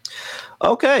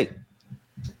 Okay.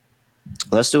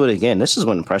 Let's do it again. This is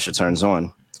when the pressure turns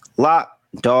on. Lock,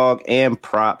 dog, and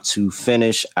prop to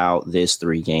finish out this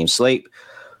 3-game slate. I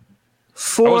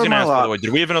was going to ask, by the way,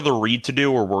 did we have another read to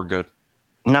do or we're good?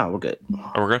 No, we're good.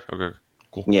 Oh, we're good? Okay,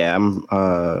 cool. Yeah.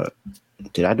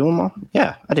 Did I do them all?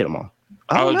 Yeah, I did them all.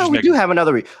 Oh, no, we do have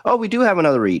another read. Oh, we do have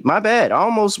another read. My bad. I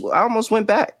almost went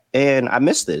back and I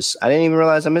missed this. I didn't even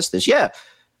realize I missed this. Yeah.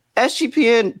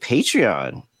 SGPN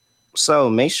Patreon. So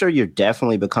make sure you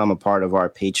definitely become a part of our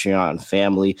Patreon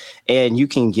family, and you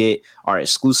can get our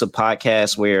exclusive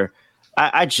podcast where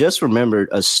I just remembered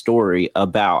a story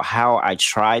about how I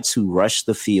tried to rush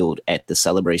the field at the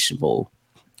Celebration Bowl.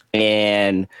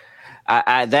 And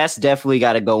I that's definitely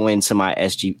got to go into my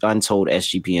Untold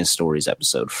SGPN Stories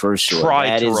episode for sure.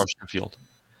 Try to rush the field.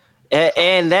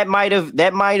 And that might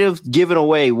have given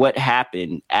away what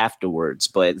happened afterwards,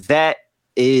 but that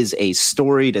is a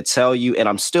story to tell you, and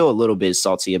I'm still a little bit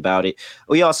salty about it.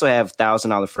 We also have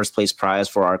 $1,000 first place prize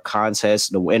for our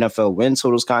contest, the NFL win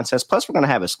totals contest. Plus, we're going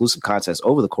to have exclusive contests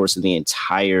over the course of the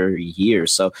entire year.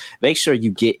 So make sure you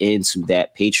get into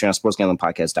that Patreon,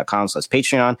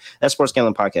 sportsgamblingpodcast.com/Patreon. That's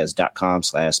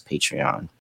sportsgamblingpodcast.com/Patreon.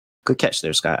 Good catch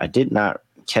there, Scott. I did not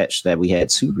catch that we had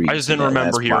 2 reads. I just didn't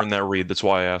remember hearing that read. That's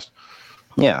why I asked.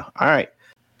 Yeah. All right.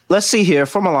 Let's see here.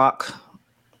 For my lock.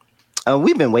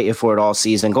 We've been waiting for it all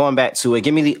season. Going back to it,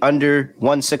 give me the under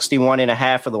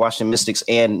 161.5 for the Washington Mystics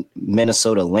and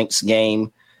Minnesota Lynx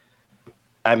game.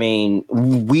 I mean,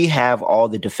 we have all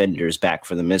the defenders back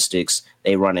for the Mystics.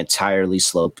 They run entirely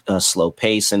slow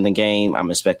pace in the game. I'm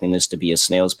expecting this to be a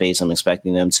snail's pace. I'm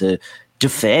expecting them to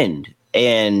defend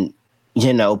and,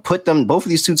 put them, both of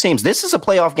these two teams. This is a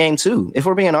playoff game too. If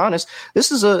we're being honest, this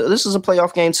is a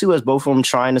playoff game too, as both of them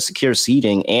trying to secure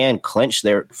seeding and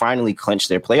finally clinch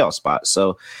their playoff spot.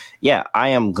 So yeah, I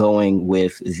am going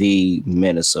with the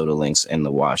Minnesota Lynx and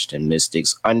the Washington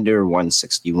Mystics under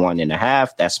 161.5.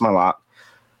 That's my lock.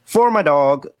 For my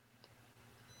dog,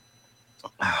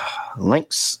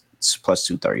 Lynx plus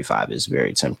 235 is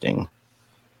very tempting.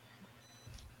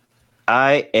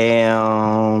 I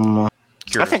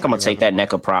think I'm going to take that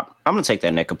NECA prop.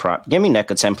 Give me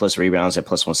NECA 10 plus rebounds at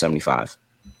plus 175.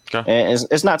 Okay. And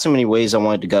it's not too many ways I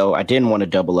wanted to go. I didn't want to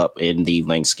double up in the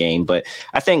Lynx game, but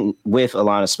I think with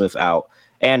Alana Smith out,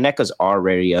 and NECA's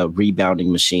already a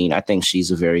rebounding machine, I think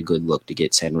she's a very good look to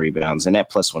get 10 rebounds, and that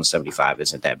plus 175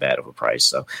 isn't that bad of a price.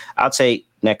 So I'll take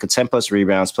NECA 10 plus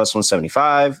rebounds plus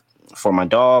 175 for my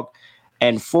dog.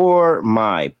 And for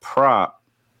my prop,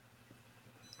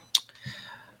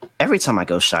 every time I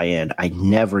go Cheyenne, I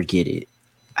never get it.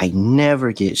 I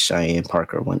never get Cheyenne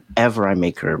Parker whenever I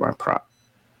make her my prop.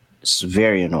 It's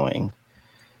very annoying.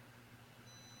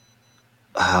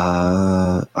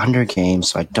 Under game,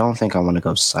 so I don't think I want to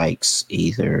go Sykes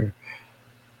either.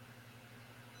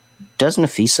 Does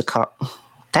Nafisa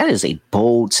that is a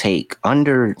bold take.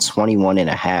 Under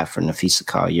 21.5 for Nafisa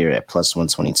Collier at plus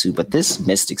 122. But this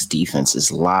Mystics defense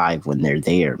is live when they're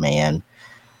there, man.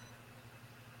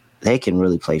 They can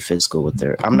really play physical with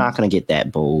their. I'm not going to get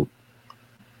that bold.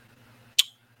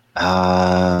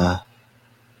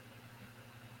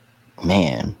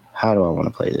 Man, how do I want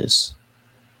to play this?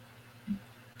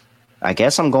 I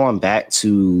guess I'm going back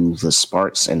to the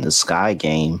Sparks and the Sky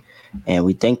game, and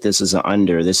we think this is an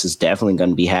under. This is definitely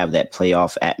going to have that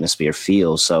playoff atmosphere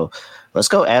feel. So let's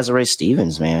go Azare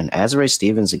Stevens, man. Azare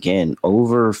Stevens again,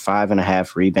 over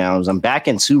 5.5 rebounds. I'm back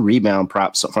in 2 rebound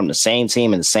props from the same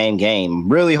team in the same game. I'm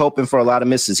really hoping for a lot of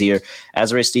misses here.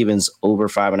 Azare Stevens over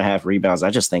 5.5 rebounds. I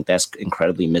just think that's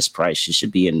incredibly mispriced. She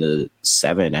should be in the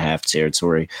 7.5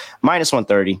 territory. Minus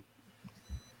 130.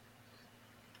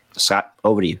 Scott,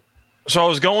 over to you. So I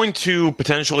was going to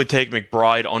potentially take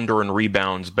McBride under in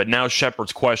rebounds, but now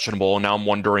Shepard's questionable, and now I'm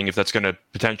wondering if that's going to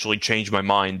potentially change my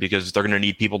mind because they're going to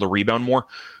need people to rebound more.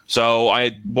 So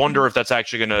I wonder if that's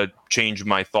actually going to change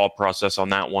my thought process on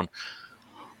that one.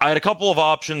 I had a couple of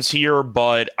options here,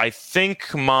 but I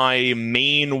think my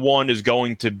main one is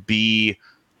going to be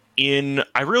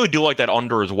I really do like that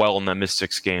under as well in that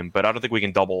Mystics game, but I don't think we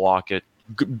can double lock it.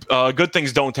 Good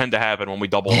things don't tend to happen when we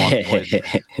double lock plays.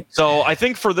 So I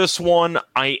think for this one,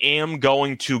 I am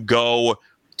going to go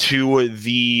to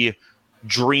the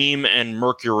Dream and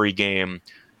Mercury game.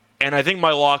 And I think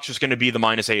my lock's just going to be the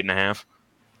minus 8.5.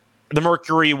 The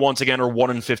Mercury, once again, are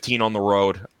 1-15 on the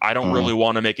road. I don't really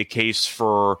want to make a case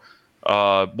for,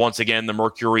 once again, the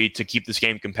Mercury to keep this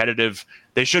game competitive.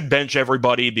 They should bench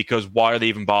everybody because why are they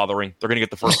even bothering? They're going to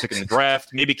get the first pick in the draft.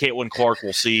 Maybe Caitlin Clark,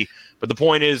 we'll see. But the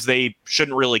point is they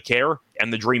shouldn't really care,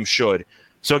 and the Dream should.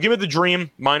 So give me the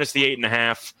Dream, minus the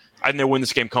 8.5. I think they win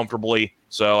this game comfortably.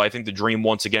 So I think the Dream,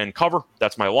 once again, cover.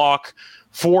 That's my lock.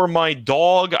 For my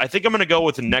dog, I think I'm going to go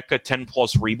with NECA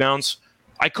 10-plus rebounds.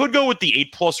 I could go with the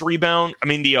 8-plus rebound. I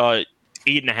mean, the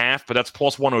 8.5, but that's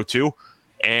plus 102.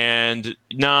 And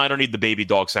I don't need the baby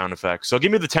dog sound effect. So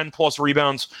give me the 10-plus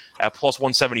rebounds at plus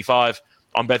 175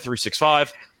 on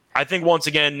Bet365. I think, once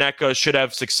again, NECA should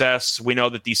have success. We know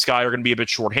that the Sky are going to be a bit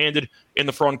shorthanded in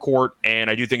the front court, and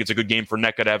I do think it's a good game for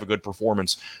NECA to have a good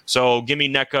performance. So give me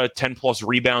NECA 10-plus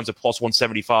rebounds at plus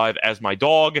 175 as my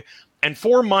dog. And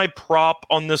for my prop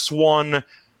on this one,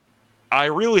 I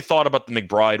really thought about the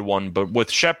McBride one, but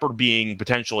with Shepard being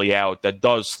potentially out, that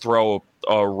does throw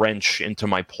a wrench into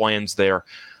my plans there.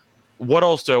 What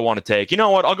else do I want to take? You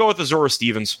know what? I'll go with Azura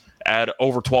Stevens at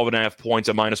over 12.5 points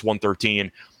at minus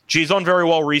 113. She's done very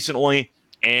well recently,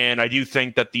 and I do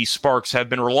think that the Sparks have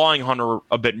been relying on her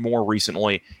a bit more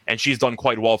recently, and she's done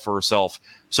quite well for herself.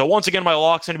 So once again, my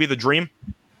lock's going to be the Dream,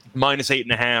 minus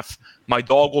 8.5. My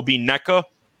dog will be NECA,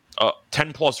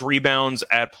 10-plus rebounds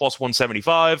at plus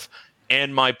 175,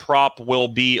 and my prop will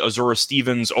be Azura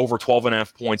Stevens over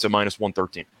 12.5 points at minus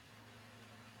 113.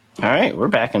 All right, we're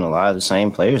backing a lot of the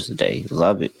same players today.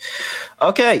 Love it.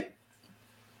 Okay.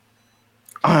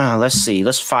 Let's see.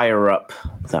 Let's fire up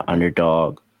the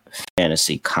Underdog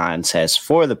Fantasy Contest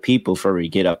for the people before we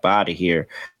get up out of here.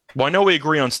 Well, I know we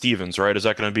agree on Stevens, right? Is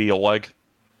that going to be a leg?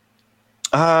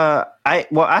 I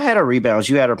had her rebounds.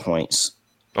 You had her points.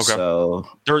 Okay. So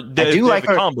I do like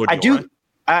her. Combo deal, right?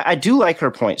 I do like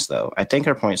her points though. I think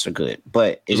her points are good.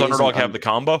 But does Underdog have the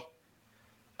combo?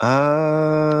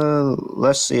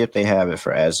 Let's see if they have it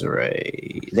for Azure.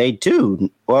 They do.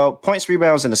 Well, points,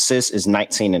 rebounds, and assists is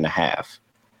 19.5.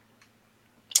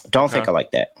 Don't think I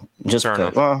like that. Just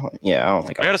because, I don't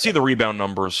think I got to see the rebound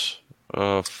numbers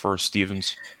for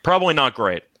Stevens. Probably not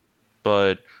great,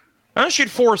 but she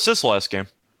had 4 assists last game.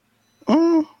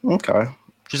 Okay.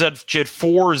 She had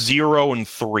 4, 0, and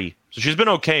 3. So she's been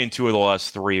okay in 2 of the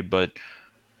last 3, but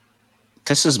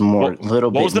this is more little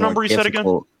bit. What was the number you said again?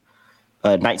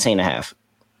 19.5.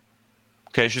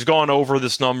 Okay, she's gone over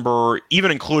this number,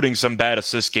 even including some bad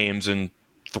assist games in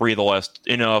 4 of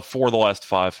the last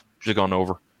 5. She's gone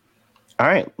over. All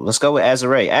right, let's go with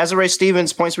Azure. Azure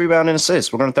Stevens, points, rebound, and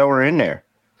assists. We're going to throw her in there.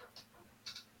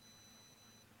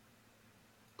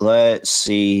 Let's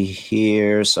see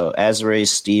here. So Azure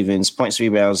Stevens, points,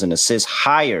 rebounds, and assists,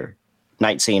 higher,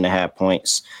 19.5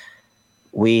 points.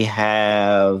 We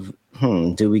have,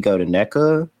 do we go to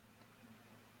NECA?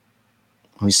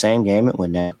 We same game it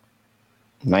with that.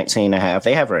 19.5.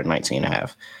 They have her at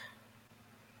 19.5.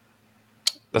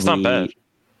 That's not bad.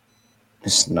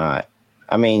 It's not.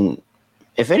 I mean,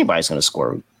 if anybody's going to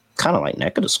score, kind of like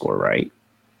NECA to score, right?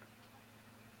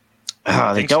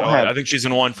 I think she's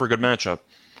in line for a good matchup.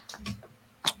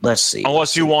 Let's see.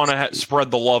 Unless you want to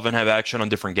spread the love and have action on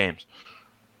different games.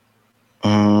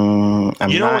 We're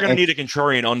going to need a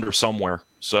contrarian under somewhere,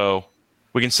 so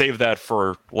we can save that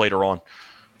for later on.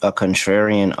 A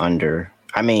contrarian under.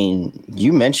 I mean,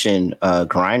 you mentioned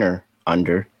Griner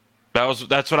under.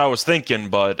 That's what I was thinking,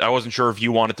 but I wasn't sure if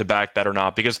you wanted to back that or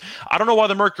not, because I don't know why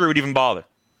the Mercury would even bother.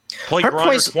 Play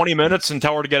Griner 20 minutes and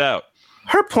tell her to get out.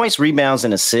 Her points, rebounds,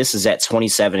 and assists is at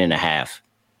 27.5.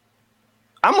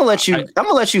 I'm gonna let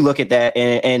you look at that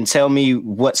and tell me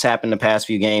what's happened the past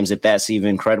few games, if that's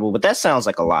even credible. But that sounds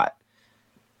like a lot.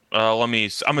 I'm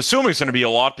assuming it's going to be a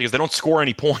lot because they don't score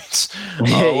any points.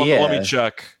 Yeah. Let me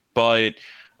check. But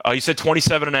you said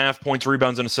 27.5 points,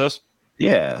 rebounds, and assists?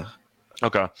 Yeah.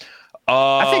 Okay.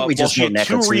 I think we just she had made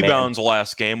 2 rebounds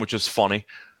last game, which is funny.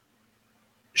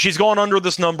 She's gone under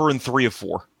this number in 3 of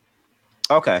 4.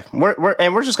 Okay.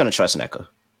 We're just gonna trust NECA.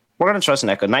 We're gonna trust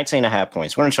NECA. 19.5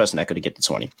 points. We're gonna trust NECA to get to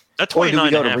 20. That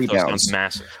 29.5 sounds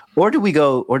massive. Or do we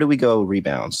go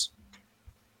rebounds?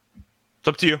 It's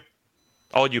up to you.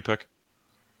 I'll let you pick.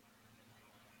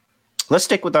 Let's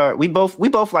stick with we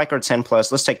both like our 10 plus.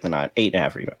 Let's take the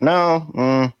 8.5 rebound.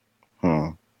 No.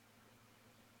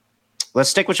 Let's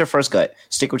stick with your first gut.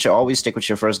 Always stick with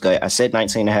your first gut. I said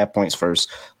 19.5 points first.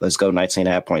 Let's go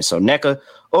 19.5 points. So NECA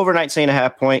over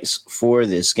 19.5 points for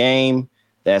this game.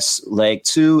 That's leg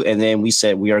 2. And then we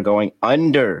said we are going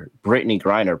under Brittany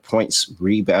Griner points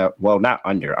rebound. Well, not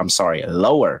under. I'm sorry.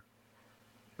 Lower.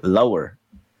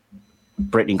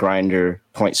 Brittany Griner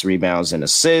points, rebounds, and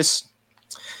assists.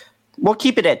 We'll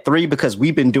keep it at 3 because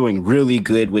we've been doing really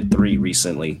good with 3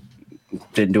 recently.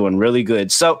 Been doing really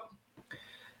good. So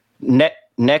Nneka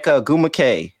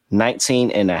Ogwumike,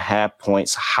 19.5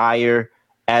 points higher.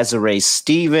 Azare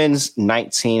Stevens,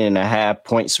 19.5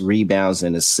 points, rebounds,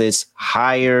 and assists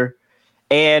higher.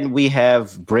 And we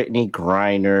have Brittany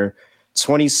Griner,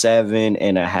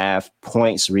 27.5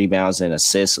 points, rebounds, and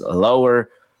assists lower.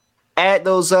 Add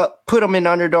those up, put them in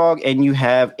underdog, and you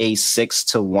have a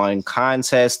 6-1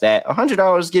 contest. That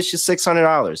 $100 gets you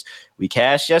 $600. We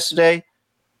cashed yesterday.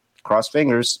 Cross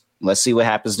fingers. Let's see what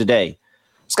happens today.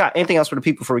 Scott, anything else for the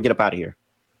people before we get up out of here?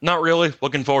 Not really.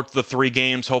 Looking forward to the 3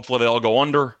 games. Hopefully they all go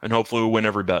under, and hopefully we win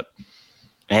every bet.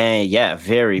 And yeah,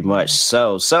 very much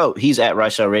so. So he's at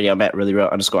Ryshow Radio. I'm at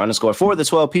 ___ for the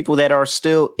 12 people that are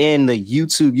still in the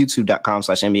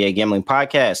youtube.com/NBA Gambling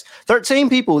Podcast. 13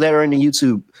 people that are in the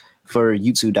YouTube for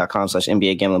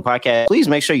youtube.com/NBA Gambling Podcast. Please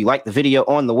make sure you like the video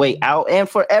on the way out. And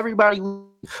for everybody,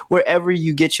 wherever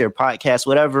you get your podcast,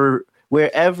 wherever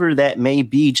that may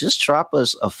be, just drop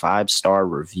us a 5-star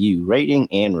rating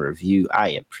and review. I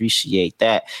appreciate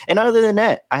that. And other than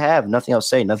that, I have nothing else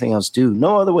to say, nothing else to do.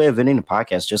 No other way of ending the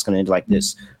podcast. Just going to end like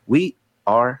this. We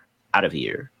are out of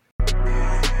here.